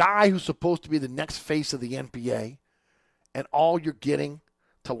 the guy who's supposed to be the next face of the NBA, and all you're getting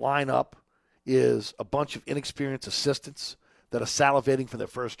to line up is a bunch of inexperienced assistants that are salivating for their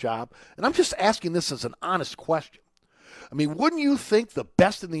first job? And I'm just asking this as an honest question. I mean, wouldn't you think the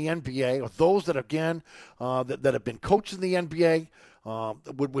best in the NBA, or those that, again, that have been coaches in the NBA,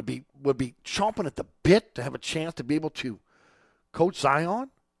 would be chomping at the bit to have a chance to be able to coach Zion?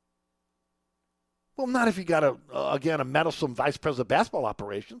 Well, not if you got a meddlesome vice president of basketball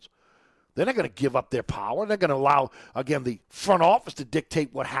operations. They're not going to give up their power. They're going to allow, again, the front office to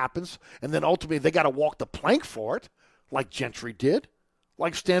dictate what happens, and then ultimately they got to walk the plank for it, like Gentry did,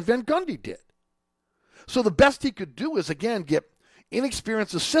 like Stan Van Gundy did. So the best he could do is, again, get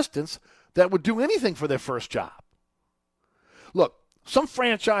inexperienced assistants that would do anything for their first job. Look, some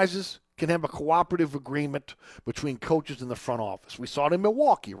franchises can have a cooperative agreement between coaches and the front office. We saw it in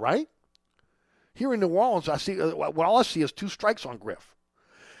Milwaukee, right? Here in New Orleans, all I see is 2 strikes on Griff.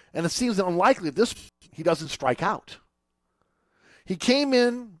 And it seems unlikely that he doesn't strike out. He came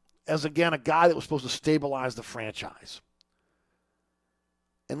in as, again, a guy that was supposed to stabilize the franchise.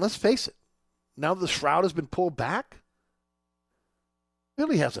 And let's face it, now that the shroud has been pulled back, it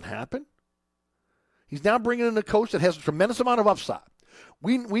really hasn't happened. He's now bringing in a coach that has a tremendous amount of upside.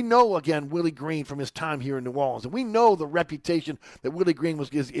 We know, again, Willie Green from his time here in New Orleans, and we know the reputation that Willie Green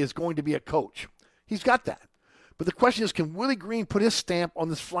is going to be a coach. He's got that. But the question is, can Willie Green put his stamp on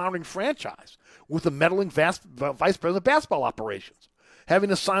this floundering franchise with the meddling vice president of basketball operations, having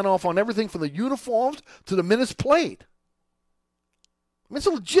to sign off on everything from the uniforms to the minutes played? I mean, it's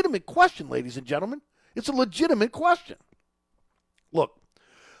a legitimate question, ladies and gentlemen. It's a legitimate question. Look,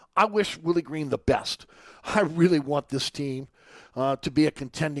 I wish Willie Green the best. I really want this team to be a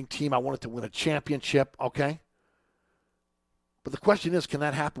contending team. I want it to win a championship, okay? But the question is, can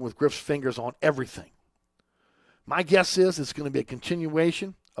that happen with Griff's fingers on everything? My guess is it's going to be a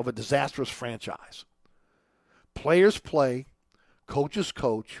continuation of a disastrous franchise. Players play, coaches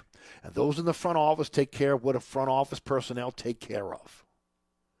coach, and those in the front office take care of what a front office personnel take care of.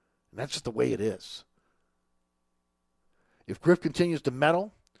 And that's just the way it is. If Griff continues to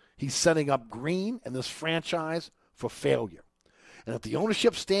meddle, he's setting up Green and this franchise for failure. And if the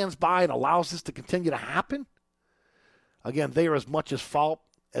ownership stands by and allows this to continue to happen, again, they are as much at fault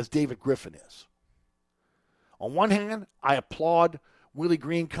as David Griffin is. On one hand, I applaud Willie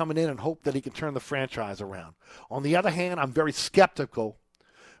Green coming in and hope that he can turn the franchise around. On the other hand, I'm very skeptical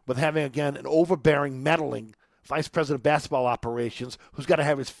with having, again, an overbearing, meddling vice president of basketball operations who's got to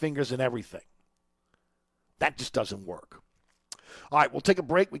have his fingers in everything. That just doesn't work. All right, we'll take a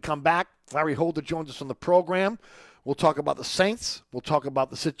break. We come back. Larry Holder joins us on the program. We'll talk about the Saints. We'll talk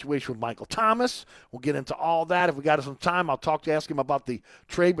about the situation with Michael Thomas. We'll get into all that. If we got some time, I'll ask him about the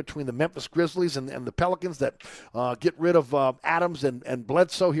trade between the Memphis Grizzlies and the Pelicans that get rid of Adams and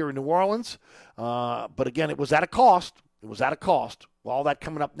Bledsoe here in New Orleans. But again, it was at a cost. It was at a cost. Well, all that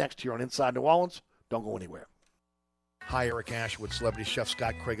coming up next here on Inside New Orleans. Don't go anywhere. Hi, Eric Asher with Celebrity Chef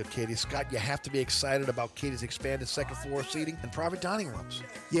Scott Craig of Katie's. Scott, you have to be excited about Katie's expanded second floor seating and private dining rooms.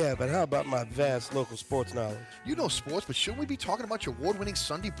 Yeah, but how about my vast local sports knowledge? You know sports, but shouldn't we be talking about your award-winning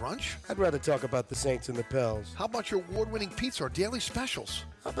Sunday brunch? I'd rather talk about the Saints and the Pels. How about your award-winning pizza or daily specials?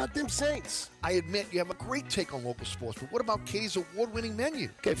 How about them Saints? I admit you have a great take on local sports, but what about Katie's award-winning menu?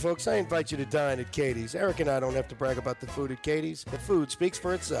 Okay, folks, I invite you to dine at Katie's. Eric and I don't have to brag about the food at Katie's. The food speaks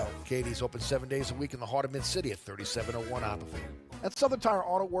for itself. Katie's open 7 days a week in the heart of Mid-City at 3701 Oppenheimer. At Southern Tire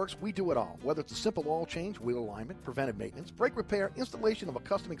Auto Works, we do it all. Whether it's a simple oil change, wheel alignment, preventive maintenance, brake repair, installation of a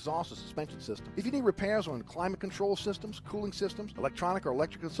custom exhaust or suspension system. If you need repairs on climate control systems, cooling systems, electronic or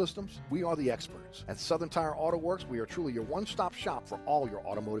electrical systems, we are the experts. At Southern Tire Auto Works, we are truly your one-stop shop for all your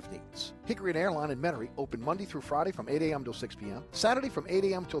automotive needs. Hickory and Airline in Metairie, open Monday through Friday from 8 a.m. till 6 p.m., Saturday from 8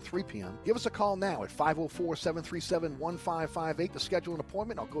 a.m. till 3 p.m. Give us a call now at 504-737-1558 to schedule an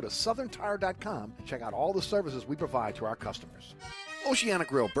appointment, or go to southerntire.com and check out all the services we provide to our customers. Oceana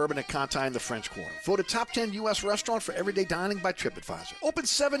Grill, Bourbon at Conti in the French Quarter. Voted top 10 U.S. restaurant for everyday dining by TripAdvisor. Open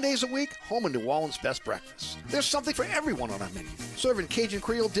 7 days a week, home of New Orleans' best breakfast. There's something for everyone on our menu. Serving Cajun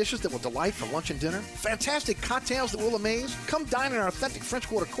Creole dishes that will delight for lunch and dinner. Fantastic cocktails that will amaze. Come dine in our authentic French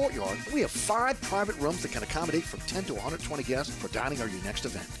Quarter courtyard. We have 5 private rooms that can accommodate from 10 to 120 guests for dining or your next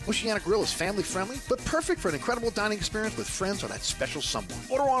event. Oceana Grill is family friendly, but perfect for an incredible dining experience with friends or that special someone.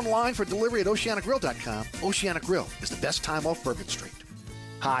 Order online for delivery at oceanagrill.com. Oceana Grill is the best time off Bourbon Street.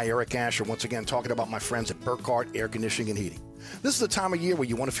 Hi, Eric Asher, once again talking about my friends at Burkhardt Air Conditioning and Heating. This is the time of year where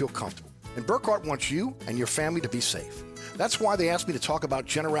you want to feel comfortable, and Burkhardt wants you and your family to be safe. That's why they asked me to talk about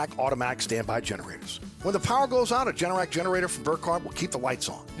Generac automatic standby generators. When the power goes out, a Generac generator from Burkhardt will keep the lights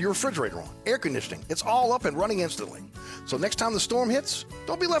on, your refrigerator on, air conditioning. It's all up and running instantly. So next time the storm hits,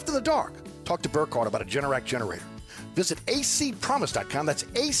 don't be left in the dark. Talk to Burkhardt about a Generac generator. Visit acpromise.com, that's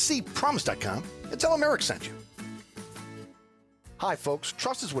acpromise.com, and tell them Eric sent you. Hi, folks.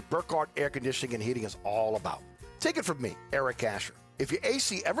 Trust is what Burkhardt Air Conditioning and Heating is all about. Take it from me, Eric Asher. If your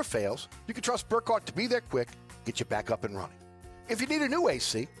AC ever fails, you can trust Burkhardt to be there quick, get you back up and running. If you need a new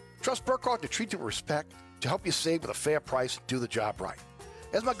AC, trust Burkhardt to treat you with respect, to help you save with a fair price, do the job right.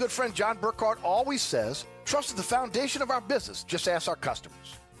 As my good friend John Burkhardt always says, trust is the foundation of our business. Just ask our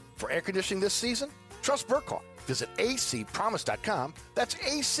customers. For air conditioning this season, trust Burkhardt. Visit acpromise.com. That's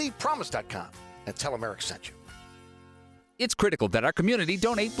acpromise.com. And tell them Eric sent you. It's critical that our community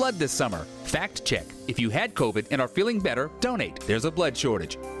donate blood this summer. Fact check. If you had COVID and are feeling better, donate. There's a blood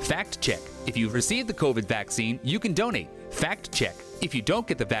shortage. Fact check. If you've received the COVID vaccine, you can donate. Fact check. If you don't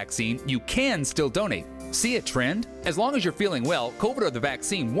get the vaccine, you can still donate. See a trend? As long as you're feeling well, COVID or the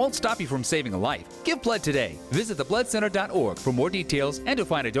vaccine won't stop you from saving a life. Give blood today. Visit thebloodcenter.org for more details and to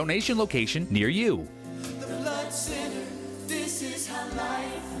find a donation location near you. The Blood Center, this is how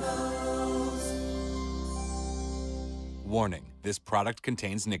life flows. Warning, this product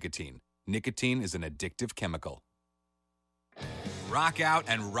contains nicotine. Nicotine is an addictive chemical. Rock out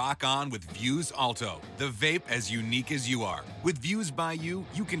and rock on with Views Alto, the vape as unique as you are. With Views by You,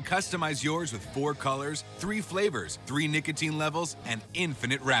 you can customize yours with 4 colors, 3 flavors, 3 nicotine levels, and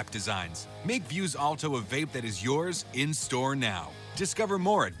infinite wrap designs. Make Views Alto a vape that is yours in store now. Discover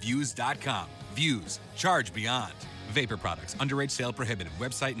more at Views.com. Views, charge beyond. Vapor products, underage sale prohibited.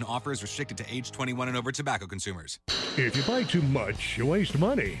 Website and offers restricted to age 21 and over tobacco consumers. If you buy too much, you waste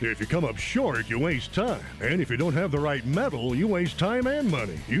money. If you come up short, you waste time. And if you don't have the right metal, you waste time and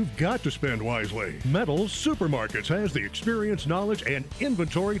money. You've got to spend wisely. Metals Supermarkets has the experience, knowledge, and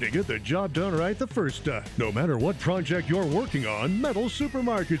inventory to get the job done right the first time. No matter what project you're working on, Metals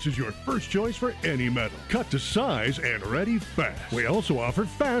Supermarkets is your first choice for any metal. Cut to size and ready fast. We also offer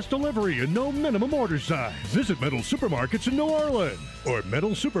fast delivery and no minimum order size. Visit Metals Supermarkets in New Orleans or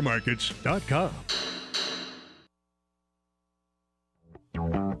metalsupermarkets.com.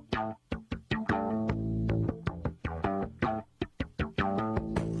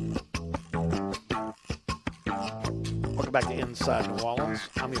 Welcome back to Inside New Orleans.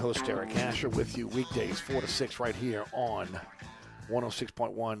 I'm your host, Eric Asher, with you weekdays 4 to 6 right here on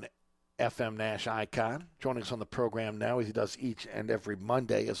 106.1 FM Nash Icon. Joining us on the program now, as he does each and every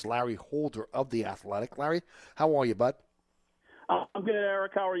Monday, is Larry Holder of The Athletic. Larry, how are you, bud? I'm good,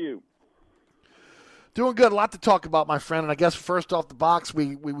 Eric. How are you? Doing good. A lot to talk about, my friend. And I guess first off the box,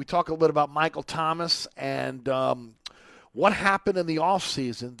 we talk a little bit about Michael Thomas and what happened in the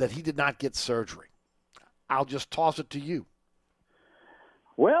offseason that he did not get surgery. I'll just toss it to you.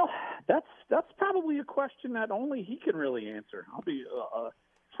 Well, that's probably a question that only he can really answer. I'll be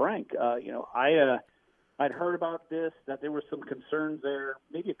frank. I'd heard about this, that there were some concerns there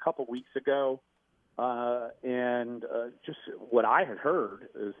maybe a couple weeks ago. And just what I had heard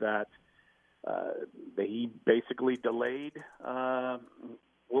is that he basically delayed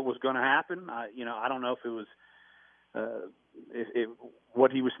what was going to happen. I don't know if it was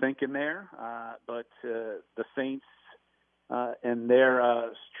what he was thinking there, but the Saints and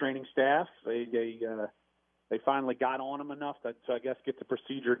their training staff, they finally got on him enough to, I guess, get the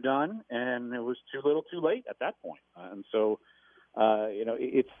procedure done, and it was too little, too late at that point. And so,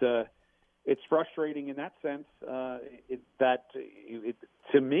 it's frustrating in that sense. To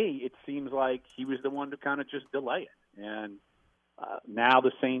me, it seems like he was the one to kind of just delay it, and now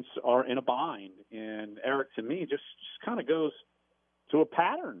the Saints are in a bind. And Eric, to me, just kind of goes to a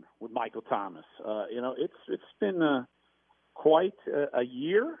pattern with Michael Thomas. It's been quite a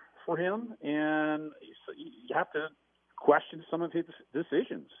year for him, and you have to question some of his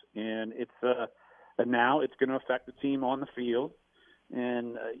decisions. And now it's going to affect the team on the field.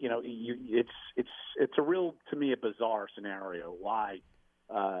 And it's a real, to me, a bizarre scenario why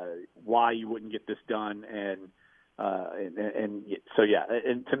you wouldn't get this done, and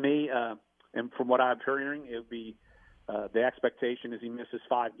to me, and from what I'm hearing, it would be the expectation is he misses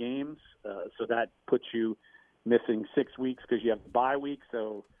 5 games, so that puts you missing 6 weeks because you have the bye week.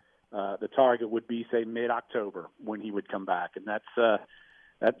 So the target would be, say, mid-October when he would come back, and that's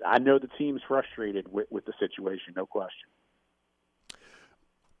I know the team's frustrated with the situation, no question.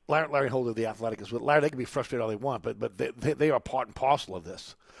 Larry Holder of The Athletic is with Larry. They can be frustrated all they want, but they are part and parcel of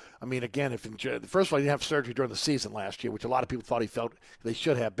this. I mean, again, first of all, he didn't have surgery during the season last year, which a lot of people thought he felt they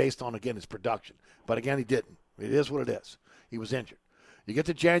should have based on, again, his production. But, again, he didn't. It is what it is. He was injured. You get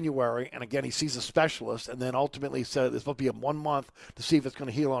to January, and, again, he sees a specialist, and then ultimately said there's supposed to be 1 month to see if it's going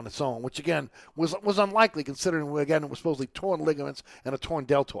to heal on its own, which, again, was unlikely considering, again, it was supposedly torn ligaments and a torn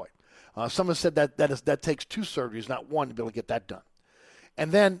deltoid. Someone said that takes 2 surgeries, not 1, to be able to get that done.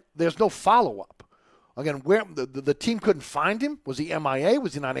 And then there's no follow-up. Again, where the team couldn't find him. Was he MIA?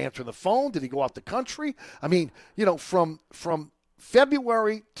 Was he not answering the phone? Did he go out the country? I mean, from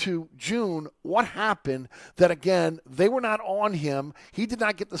February to June, what happened that, again, they were not on him. He did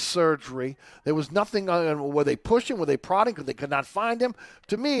not get the surgery. There was nothing. Were they pushing? Were they prodding because they could not find him?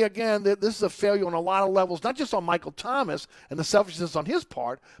 To me, again, this is a failure on a lot of levels, not just on Michael Thomas and the selfishness on his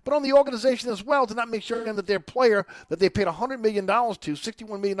part, but on the organization as well, to not make sure again that their player that they paid $100 million to,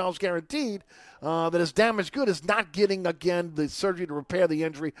 $61 million guaranteed, that is damaged good, is not getting, again, the surgery to repair the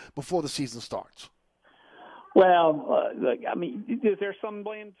injury before the season starts. Well, I mean, is there some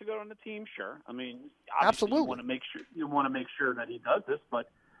blame to go on the team? Sure. I mean, absolutely. You want to make sure that he does this, but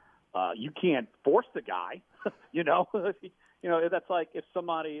you can't force the guy. That's like if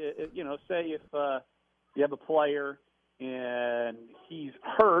somebody, say if you have a player and he's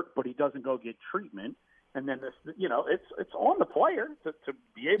hurt, but he doesn't go get treatment. And then this, it's on the player to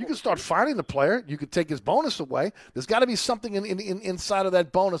be able. You can start fining the player. You could take his bonus away. There's got to be something inside of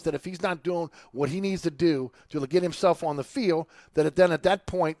that bonus that if he's not doing what he needs to do to get himself on the field, that then at that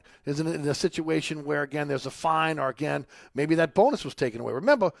point is in a situation where again there's a fine, or again maybe that bonus was taken away.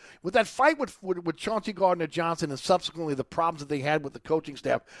 Remember with that fight with Chauncey Gardner-Johnson and subsequently the problems that they had with the coaching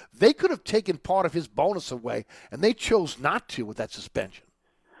staff, they could have taken part of his bonus away, and they chose not to with that suspension.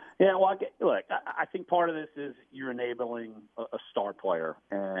 Yeah, well, I think part of this is you're enabling a star player,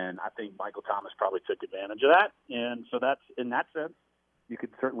 and I think Michael Thomas probably took advantage of that. And so that's, in that sense, you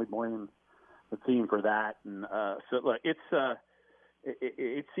could certainly blame the team for that. And so, look, it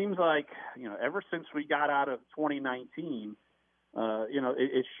seems like, ever since we got out of 2019,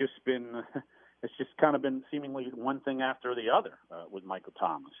 it's just kind of been seemingly one thing after the other with Michael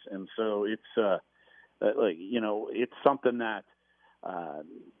Thomas. And so it's, it's something that,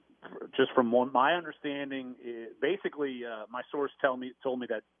 just from my understanding, basically my source told me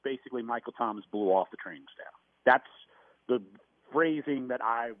that basically Michael Thomas blew off the training staff. That's the phrasing that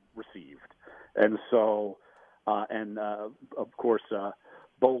I received. And so, of course,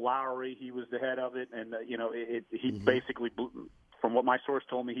 Bo Lowry, he was the head of it, and he basically blew, from what my source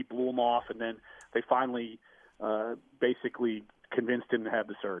told me, he blew him off, and then they finally basically convinced him to have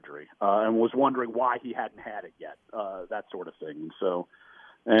the surgery, and was wondering why he hadn't had it yet, that sort of thing. And so.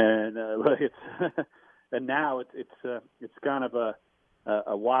 And and now it's kind of a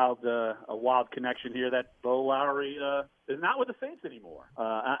wild connection here that Bo Lowry is not with the Saints anymore.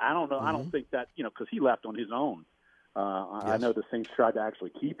 I don't know. I don't think that because he left on his own. I know the Saints tried to actually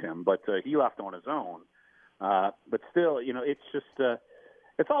keep him, but he left on his own. But still, it's just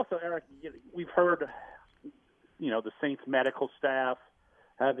it's also, Eric. We've heard the Saints medical staff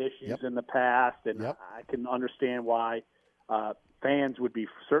have issues in the past, and I can understand why. Fans would be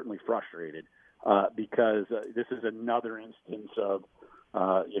certainly frustrated because this is another instance of,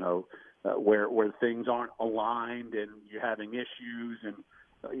 where things aren't aligned and you're having issues, and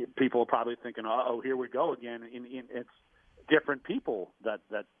people are probably thinking, "Oh, here we go again." It's different people that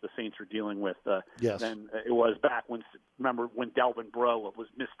the Saints are dealing with than it was back when. Remember when Delvin Breaux was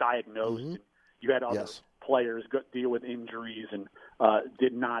misdiagnosed? And you had other players deal with injuries and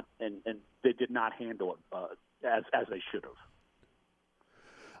did not handle it as they should have.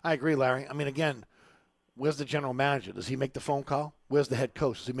 I agree, Larry. I mean, again, where's the general manager? Does he make the phone call? Where's the head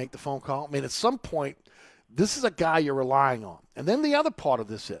coach? Does he make the phone call? I mean, at some point, this is a guy you're relying on. And then the other part of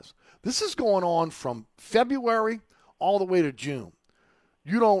this is going on from February all the way to June.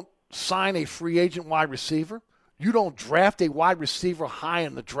 You don't sign a free agent wide receiver. You don't draft a wide receiver high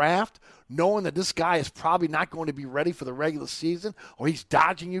in the draft, knowing that this guy is probably not going to be ready for the regular season, or he's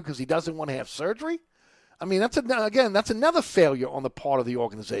dodging you because he doesn't want to have surgery. I mean, that's another failure on the part of the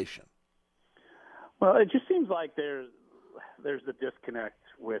organization. Well, it just seems like there's a disconnect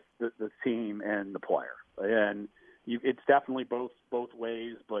with the team and the player, and it's definitely both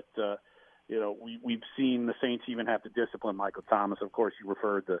ways. But we've seen the Saints even have to discipline Michael Thomas. Of course, you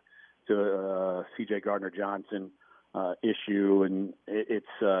referred to C.J. Gardner-Johnson issue, and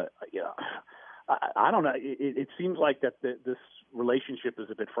I don't know. It seems like that this relationship is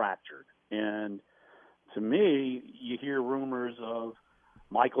a bit fractured, and to me, you hear rumors of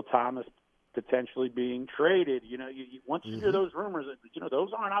Michael Thomas potentially being traded. Once you hear those rumors,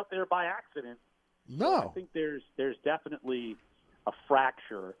 those aren't out there by accident. No, so I think there's definitely a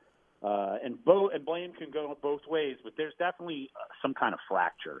fracture, and blame can go both ways. But there's definitely some kind of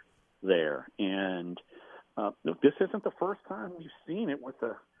fracture there, and this isn't the first time we've seen it with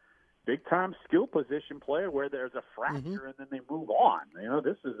a big-time skill position player where there's a fracture and then they move on.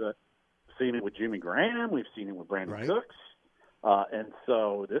 This is seen it with Jimmy Graham. We've seen it with Brandon Cooks. And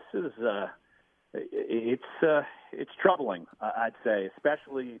so this is it's troubling, I'd say,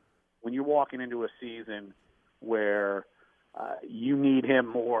 especially when you're walking into a season where you need him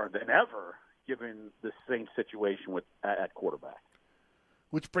more than ever, given the Saints situation at quarterback.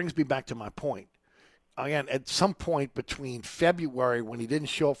 Which brings me back to my point. Again, at some point between February, when he didn't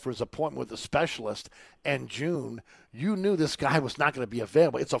show up for his appointment with the specialist, and June, you knew this guy was not going to be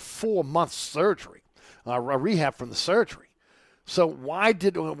available. It's a 4-month surgery, a rehab from the surgery. So why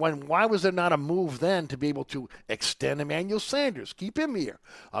was there not a move then to be able to extend Emmanuel Sanders, keep him here,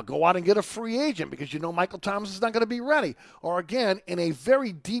 go out and get a free agent because Michael Thomas is not going to be ready? Or again, in a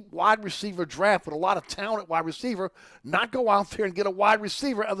very deep wide receiver draft with a lot of talent at wide receiver, not go out there and get a wide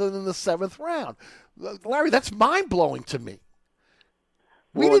receiver other than the 7th round. Larry, that's mind-blowing to me.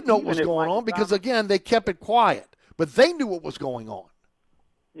 We didn't know what was going on because, again, they kept it quiet. But they knew what was going on.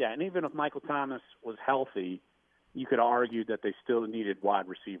 Yeah, and even if Michael Thomas was healthy, you could argue that they still needed wide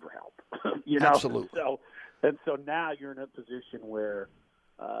receiver help. You know? Absolutely. So now you're in a position where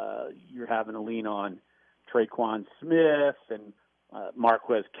you're having to lean on Traquan Smith and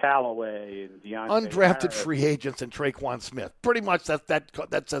Marquez Callaway and Deontay Undrafted Harris. free agents and Traquan Smith. Pretty much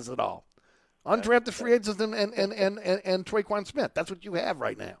that says it all. Undrafted free agents and Traquan Smith. That's what you have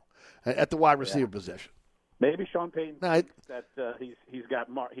right now at the wide receiver position. Maybe Sean Payton thinks that he's got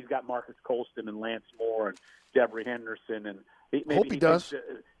Marcus Colston and Lance Moore and Devery Henderson, and maybe he does.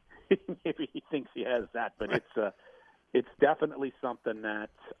 Maybe he thinks he has that, but it's definitely something that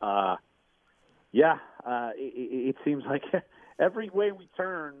it seems like every way we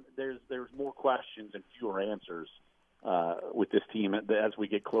turn, there's more questions and fewer answers with this team as we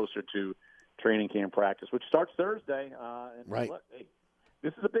get closer to training camp practice, which starts Thursday. Right. Look, hey,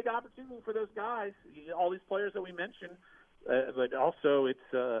 this is a big opportunity for those guys, all these players that we mentioned, but also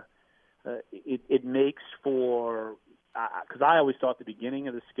it makes for because I always thought the beginning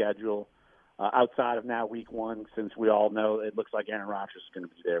of the schedule, outside of now week one, since we all know it looks like Aaron Rodgers is going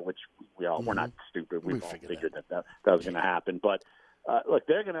to be there, which we're not stupid. We've all figured that was going to happen. But look,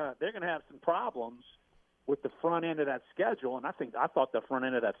 they're gonna have some problems with the front end of that schedule, and I thought the front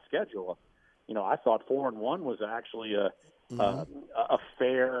end of that schedule, I thought 4-1 was actually a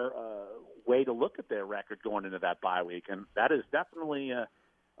fair way to look at their record going into that bye week, and that is definitely a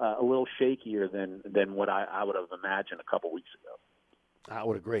little shakier than what I would have imagined a couple weeks ago. I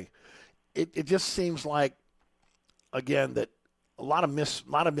would agree. It just seems like, again, that a lot of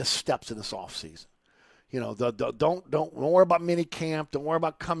missteps in this offseason. Don't worry about mini camp. Don't worry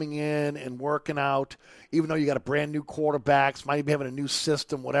about coming in and working out, even though you got a brand new quarterbacks, might be having a new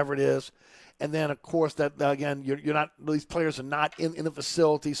system, whatever it is. And then, of course, that again, you're not; these players are not in the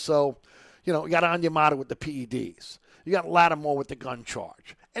facility, so you got Onyemata with the PEDs. You got Lattimore with the gun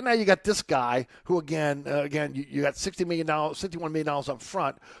charge. And now you got this guy who, again, you got $61 million up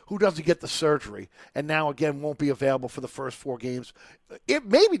front, who doesn't get the surgery, and now, again, won't be available for the first 4 games. It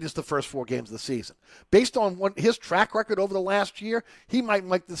may be just the first 4 games of the season. Based on his track record over the last year, he might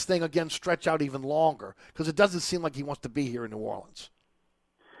make this thing, again, stretch out even longer because it doesn't seem like he wants to be here in New Orleans.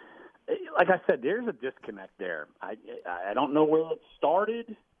 Like I said, there's a disconnect there. I don't know where it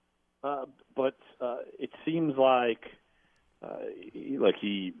started, but it seems like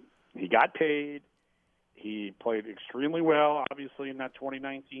he got paid. He played extremely well, obviously, in that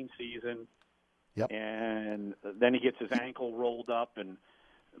 2019 season. Yep. And then he gets his ankle rolled up, and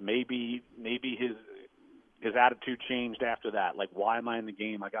maybe his attitude changed after that. Like, why am I in the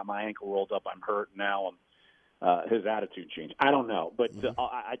game? I got my ankle rolled up. I'm hurt now. His attitude changed. I don't know, but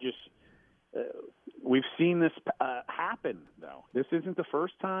I just we've seen this happen, though. This isn't the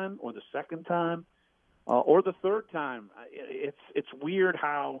first time or the second time. Or the third time. It's weird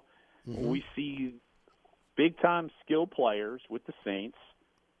how we see big-time skill players with the Saints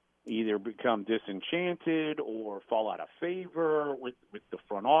either become disenchanted or fall out of favor with the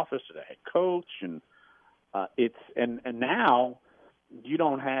front office or the head coach, and now you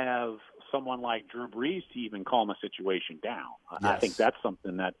don't have someone like Drew Brees to even calm a situation down. Yes. I think that's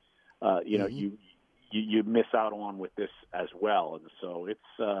something that you miss out on with this as well, and so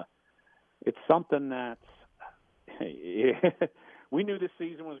it's something that we knew this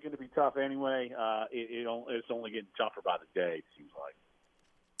season was going to be tough anyway. It's only getting tougher by the day, it seems like.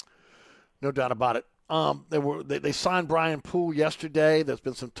 No doubt about it. They signed Brian Poole yesterday. There's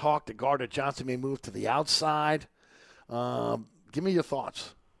been some talk that Gardner Johnson may move to the outside. Give me your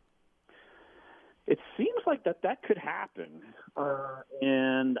thoughts. It seems like that could happen,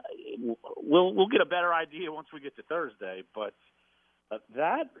 and we'll get a better idea once we get to Thursday. But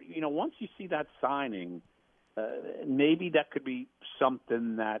once you see that signing, maybe that could be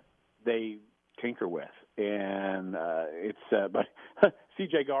something that they tinker with. And but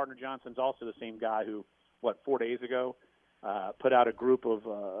C.J. Gardner Johnson's also the same guy who, 4 days ago, put out a group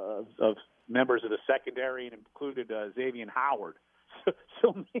of members of the secondary and included Xavier Howard.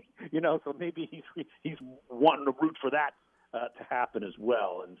 So maybe he's wanting to root for that to happen as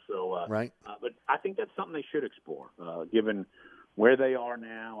well. And so, right. But I think that's something they should explore, given where they are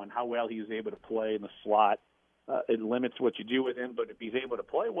now and how well he was able to play in the slot. It limits what you do with him, but if he's able to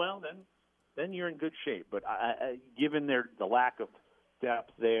play well, then you're in good shape. But given the lack of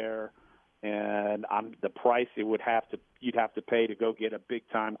depth there, and the price you'd have to pay to go get a big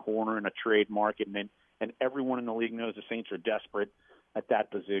time corner in a trade market, and everyone in the league knows the Saints are desperate at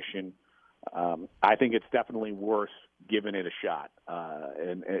that position. I think it's definitely worth giving it a shot,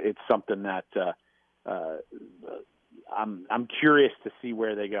 and it's something that I'm curious to see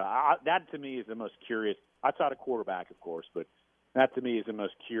where they go. That to me is the most curious. Outside of quarterback, of course, but That to me is the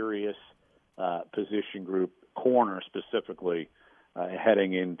most curious position group, corner specifically,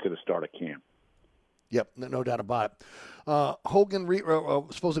 heading into the start of camp. Yep, no doubt about it. Hogan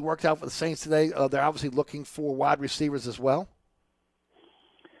supposedly worked out for the Saints today. They're obviously looking for wide receivers as well.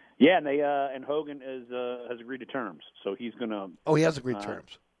 Yeah, and and Hogan has agreed to terms, so he's going to. Oh, he has agreed to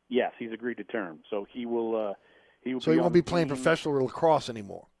terms. Yes, he's agreed to terms, so he will. So he won't be playing professional lacrosse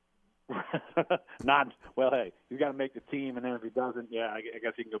anymore. Not well. Hey, he's got to make the team, and then if he doesn't, yeah, I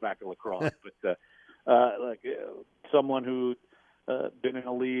guess he can go back to lacrosse. But someone who been in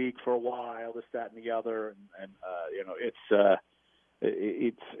the league for a while, this, that, and the other, and it's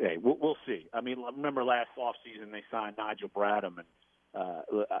hey, we'll see. I mean, remember last offseason they signed Nigel Bradham, and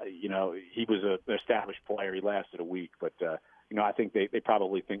he was an established player. He lasted a week, but I think they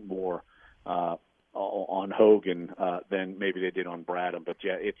probably think more on Hogan than maybe they did on Bradham. But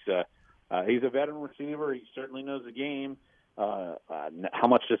yeah, it's he's a veteran receiver. He certainly knows the game. How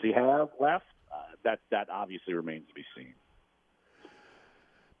much does he have left? That obviously remains to be seen.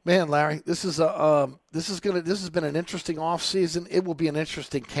 Man, Larry, this has been an interesting offseason. It will be an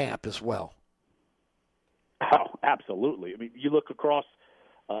interesting camp as well. Oh, absolutely. I mean, you look across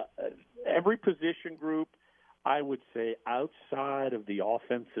every position group, I would say outside of the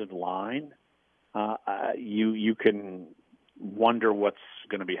offensive line, you can wonder what's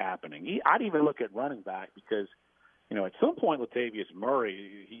going to be happening. I'd even look at running back because, at some point Latavius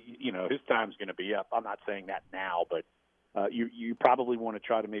Murray, his time's going to be up. I'm not saying that now, but you probably want to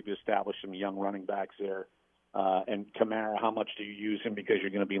try to maybe establish some young running backs there. And Kamara, how much do you use him because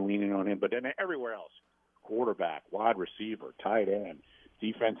you're going to be leaning on him? But then everywhere else, quarterback, wide receiver, tight end,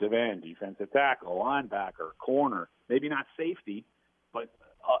 defensive tackle, linebacker, corner, maybe not safety, but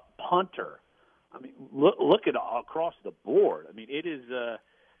punter. I mean, look at across the board. I mean, it is.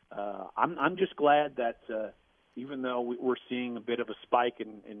 I'm just glad that even though we're seeing a bit of a spike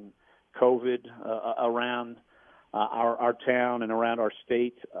in COVID around our town and around our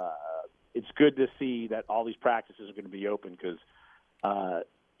state, it's good to see that all these practices are going to be open because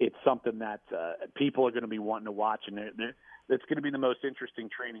it's something that people are going to be wanting to watch, and it's going to be the most interesting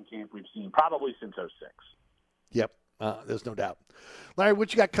training camp we've seen probably since '06. Yep, there's no doubt. Larry,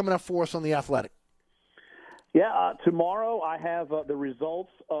 what you got coming up for us on The Athletic? Yeah, tomorrow I have the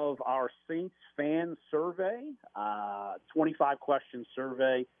results of our Saints fan survey, 25-question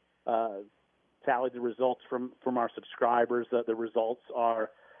survey. Tallied the results from our subscribers. The results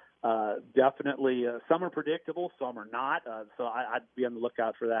are definitely some are predictable, some are not. So I'd be on the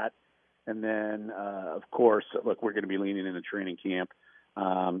lookout for that. And then, of course, look, we're going to be leaning into training camp.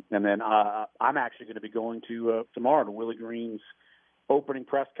 And then I'm actually going to be going to tomorrow to Willie Green's opening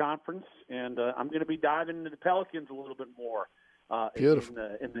press conference, and I'm going to be diving into the Pelicans a little bit more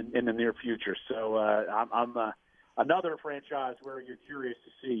in the near future. So I'm another franchise where you're curious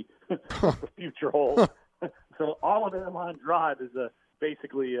to see the future holds. So all of Airline Drive is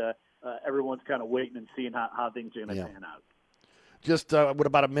basically everyone's kind of waiting and seeing how things are going to pan out. Just what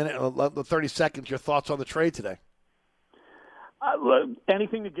about a minute, 30 seconds, your thoughts on the trade today?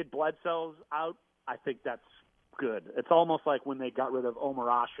 Anything to get Bledsoe out, I think that's good. It's almost like when they got rid of Omer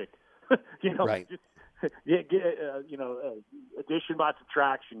Asik. Right. Just addition by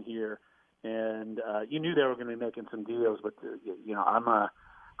subtraction here. And you knew they were going to be making some deals, but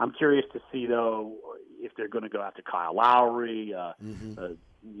I'm curious to see though if they're going to go after Kyle Lowry.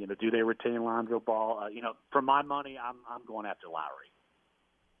 Do they retain Lonzo Ball? For my money, I'm going after Lowry.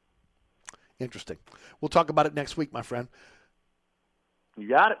 Interesting. We'll talk about it next week, my friend. You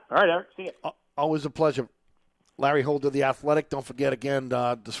got it. All right, Eric. See you. Always a pleasure. Larry Holder, The Athletic. Don't forget, again,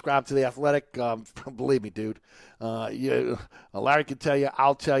 subscribe to The Athletic. Believe me, dude. Larry can tell you.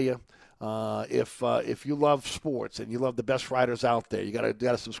 I'll tell you. If you love sports and you love the best writers out there, you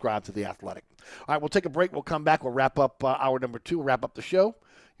gotta subscribe to The Athletic. All right, we'll take a break. We'll come back. We'll wrap up hour number 2. We'll wrap up the show.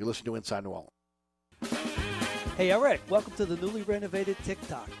 You're listening to Inside New Orleans. Hey, Eric, welcome to the newly renovated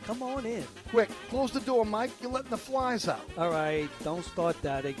TikTok. Come on in. Quick, close the door, Mike. You're letting the flies out. All right, don't start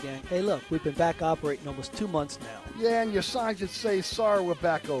that again. Hey, look, we've been back operating almost 2 months now. Yeah, and your sign should say, sorry, we're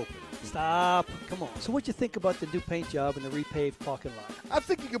back open. Stop. Come on. So what you think about the new paint job and the repaved parking lot? I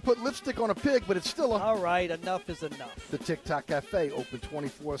think you can put lipstick on a pig, but it's still All right, enough is enough. The TikTok Cafe, open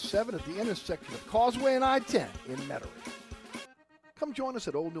 24/7 at the intersection of Causeway and I-10 in Metairie. Come join us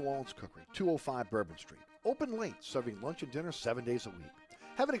at Old New Orleans Cookery, 205 Bourbon Street. Open late, serving lunch and dinner 7 days a week.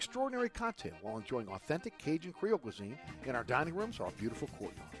 Have an extraordinary cocktail while enjoying authentic Cajun Creole cuisine in our dining rooms or our beautiful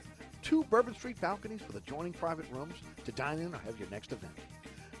courtyard. 2 Bourbon Street balconies with adjoining private rooms to dine in or have your next event.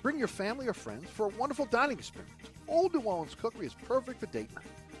 Bring your family or friends for a wonderful dining experience. Old New Orleans Cookery is perfect for date night.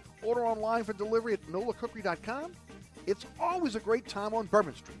 Order online for delivery at nolacookery.com It's always a great time on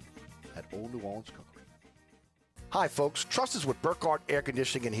Bourbon Street at Old New Orleans Cookery. Hi, folks. Trust is what Burkhardt Air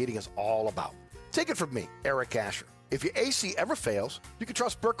Conditioning and Heating is all about. Take it from me, Eric Asher. If your AC ever fails, you can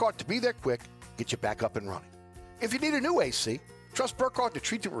trust Burkhardt to be there quick, get you back up and running. If you need a new AC, trust Burkhardt to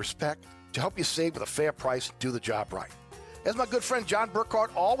treat you with respect, to help you save with a fair price and do the job right. As my good friend John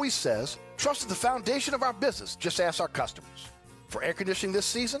Burkhardt always says, trust is the foundation of our business. Just ask our customers. For air conditioning this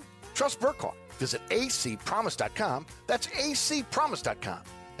season, trust Burkhardt. Visit acpromise.com. That's acpromise.com.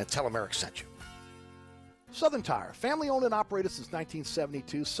 And tell them Eric sent you. Southern Tire, family owned and operated since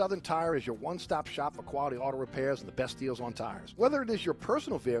 1972, Southern Tire is your one-stop shop for quality auto repairs and the best deals on tires. Whether it is your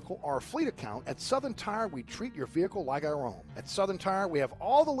personal vehicle or a fleet account, at Southern Tire we treat your vehicle like our own. At Southern Tire we have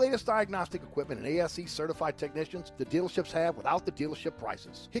all the latest diagnostic equipment and ASE certified technicians the dealerships have without the dealership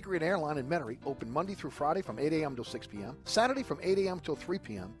prices. Hickory and Airline in Metairie open Monday through Friday from 8 a.m. till 6 p.m., Saturday from 8 a.m. till 3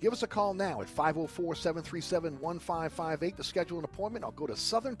 p.m. Give us a call now at 504-737-1558 to schedule an appointment, or go to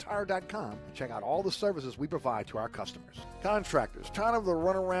southerntire.com and check out all the services we provide to our customers. Contractors, tired of the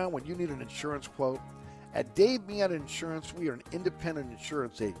runaround when you need an insurance quote? At Dave Miette Insurance, we are an independent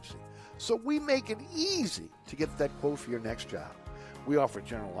insurance agency, so we make it easy to get that quote for your next job. We offer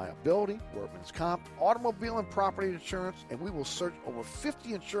general liability, workman's comp, automobile and property insurance, and we will search over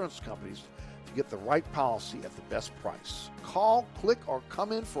 50 insurance companies to get the right policy at the best price. Call, click, or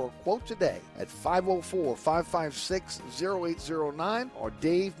come in for a quote today at 504-556-0809 or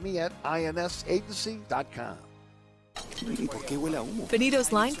DaveMietteINSAgency.com.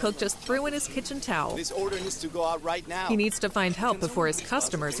 Benito's line cook just threw in his kitchen towel. This order needs to go out right now. He needs to find help before his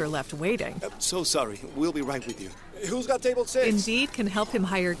customers are left waiting. So sorry. We'll be right with you. Who's got table 6? Indeed can help him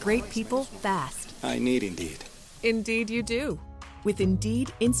hire great people fast. I need Indeed. Indeed you do. With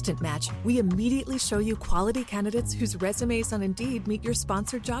Indeed Instant Match, we immediately show you quality candidates whose resumes on Indeed meet your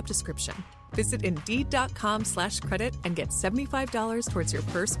sponsored job description. Visit Indeed.com/credit and get $75 towards your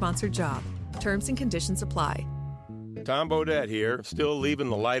first sponsored job. Terms and conditions apply. Tom Bodette here, still leaving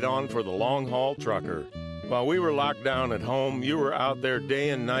the light on for the long-haul trucker. While we were locked down at home, you were out there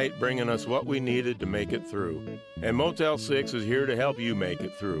day and night bringing us what we needed to make it through. And Motel 6 is here to help you make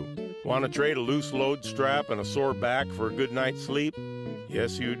it through. Want to trade a loose load strap and a sore back for a good night's sleep?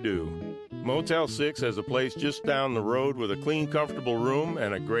 Yes, you do. Motel 6 has a place just down the road with a clean, comfortable room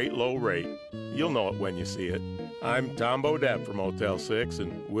and a great low rate. You'll know it when you see it. I'm Tom Bodette from Motel 6,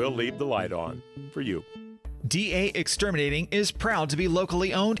 and we'll leave the light on for you. DA Exterminating is proud to be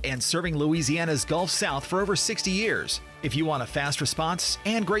locally owned and serving Louisiana's Gulf South for over 60 years. If you want a fast response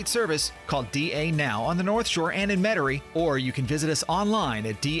and great service, call DA now on the North Shore and in Metairie, or you can visit us online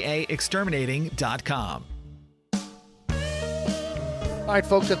at daexterminating.com. All right,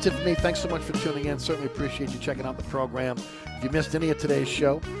 folks, that's it for me. Thanks so much for tuning in. Certainly appreciate you checking out the program. If you missed any of today's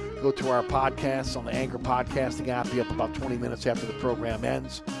show, go to our podcasts on the Anchor Podcasting app. Be up about 20 minutes after the program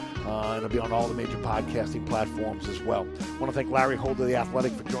ends. It'll be on all the major podcasting platforms as well. I want to thank Larry Holder, The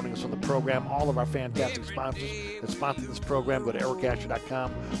Athletic, for joining us on the program. All of our fantastic sponsors that sponsor this program. Go to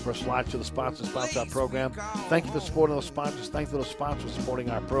ericasher.com for a slide to the sponsor our program. Thank you for supporting those sponsors. Thank you to those sponsors supporting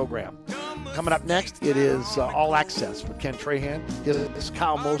our program. Coming up next, it is All Access with Ken Trahan. This is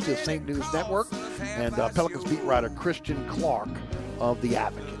Kyle Mosley of St. News Network and Pelicans beat writer Christian Clark of The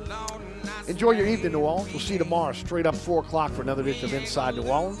Advocate. Enjoy your evening, New Orleans. We'll see you tomorrow, straight up 4 o'clock for another edition of Inside New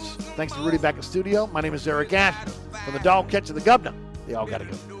Orleans. Thanks to Rudy back in studio. My name is Eric Asher. From the dog catch to the governor, they all got to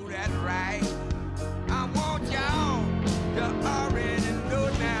go.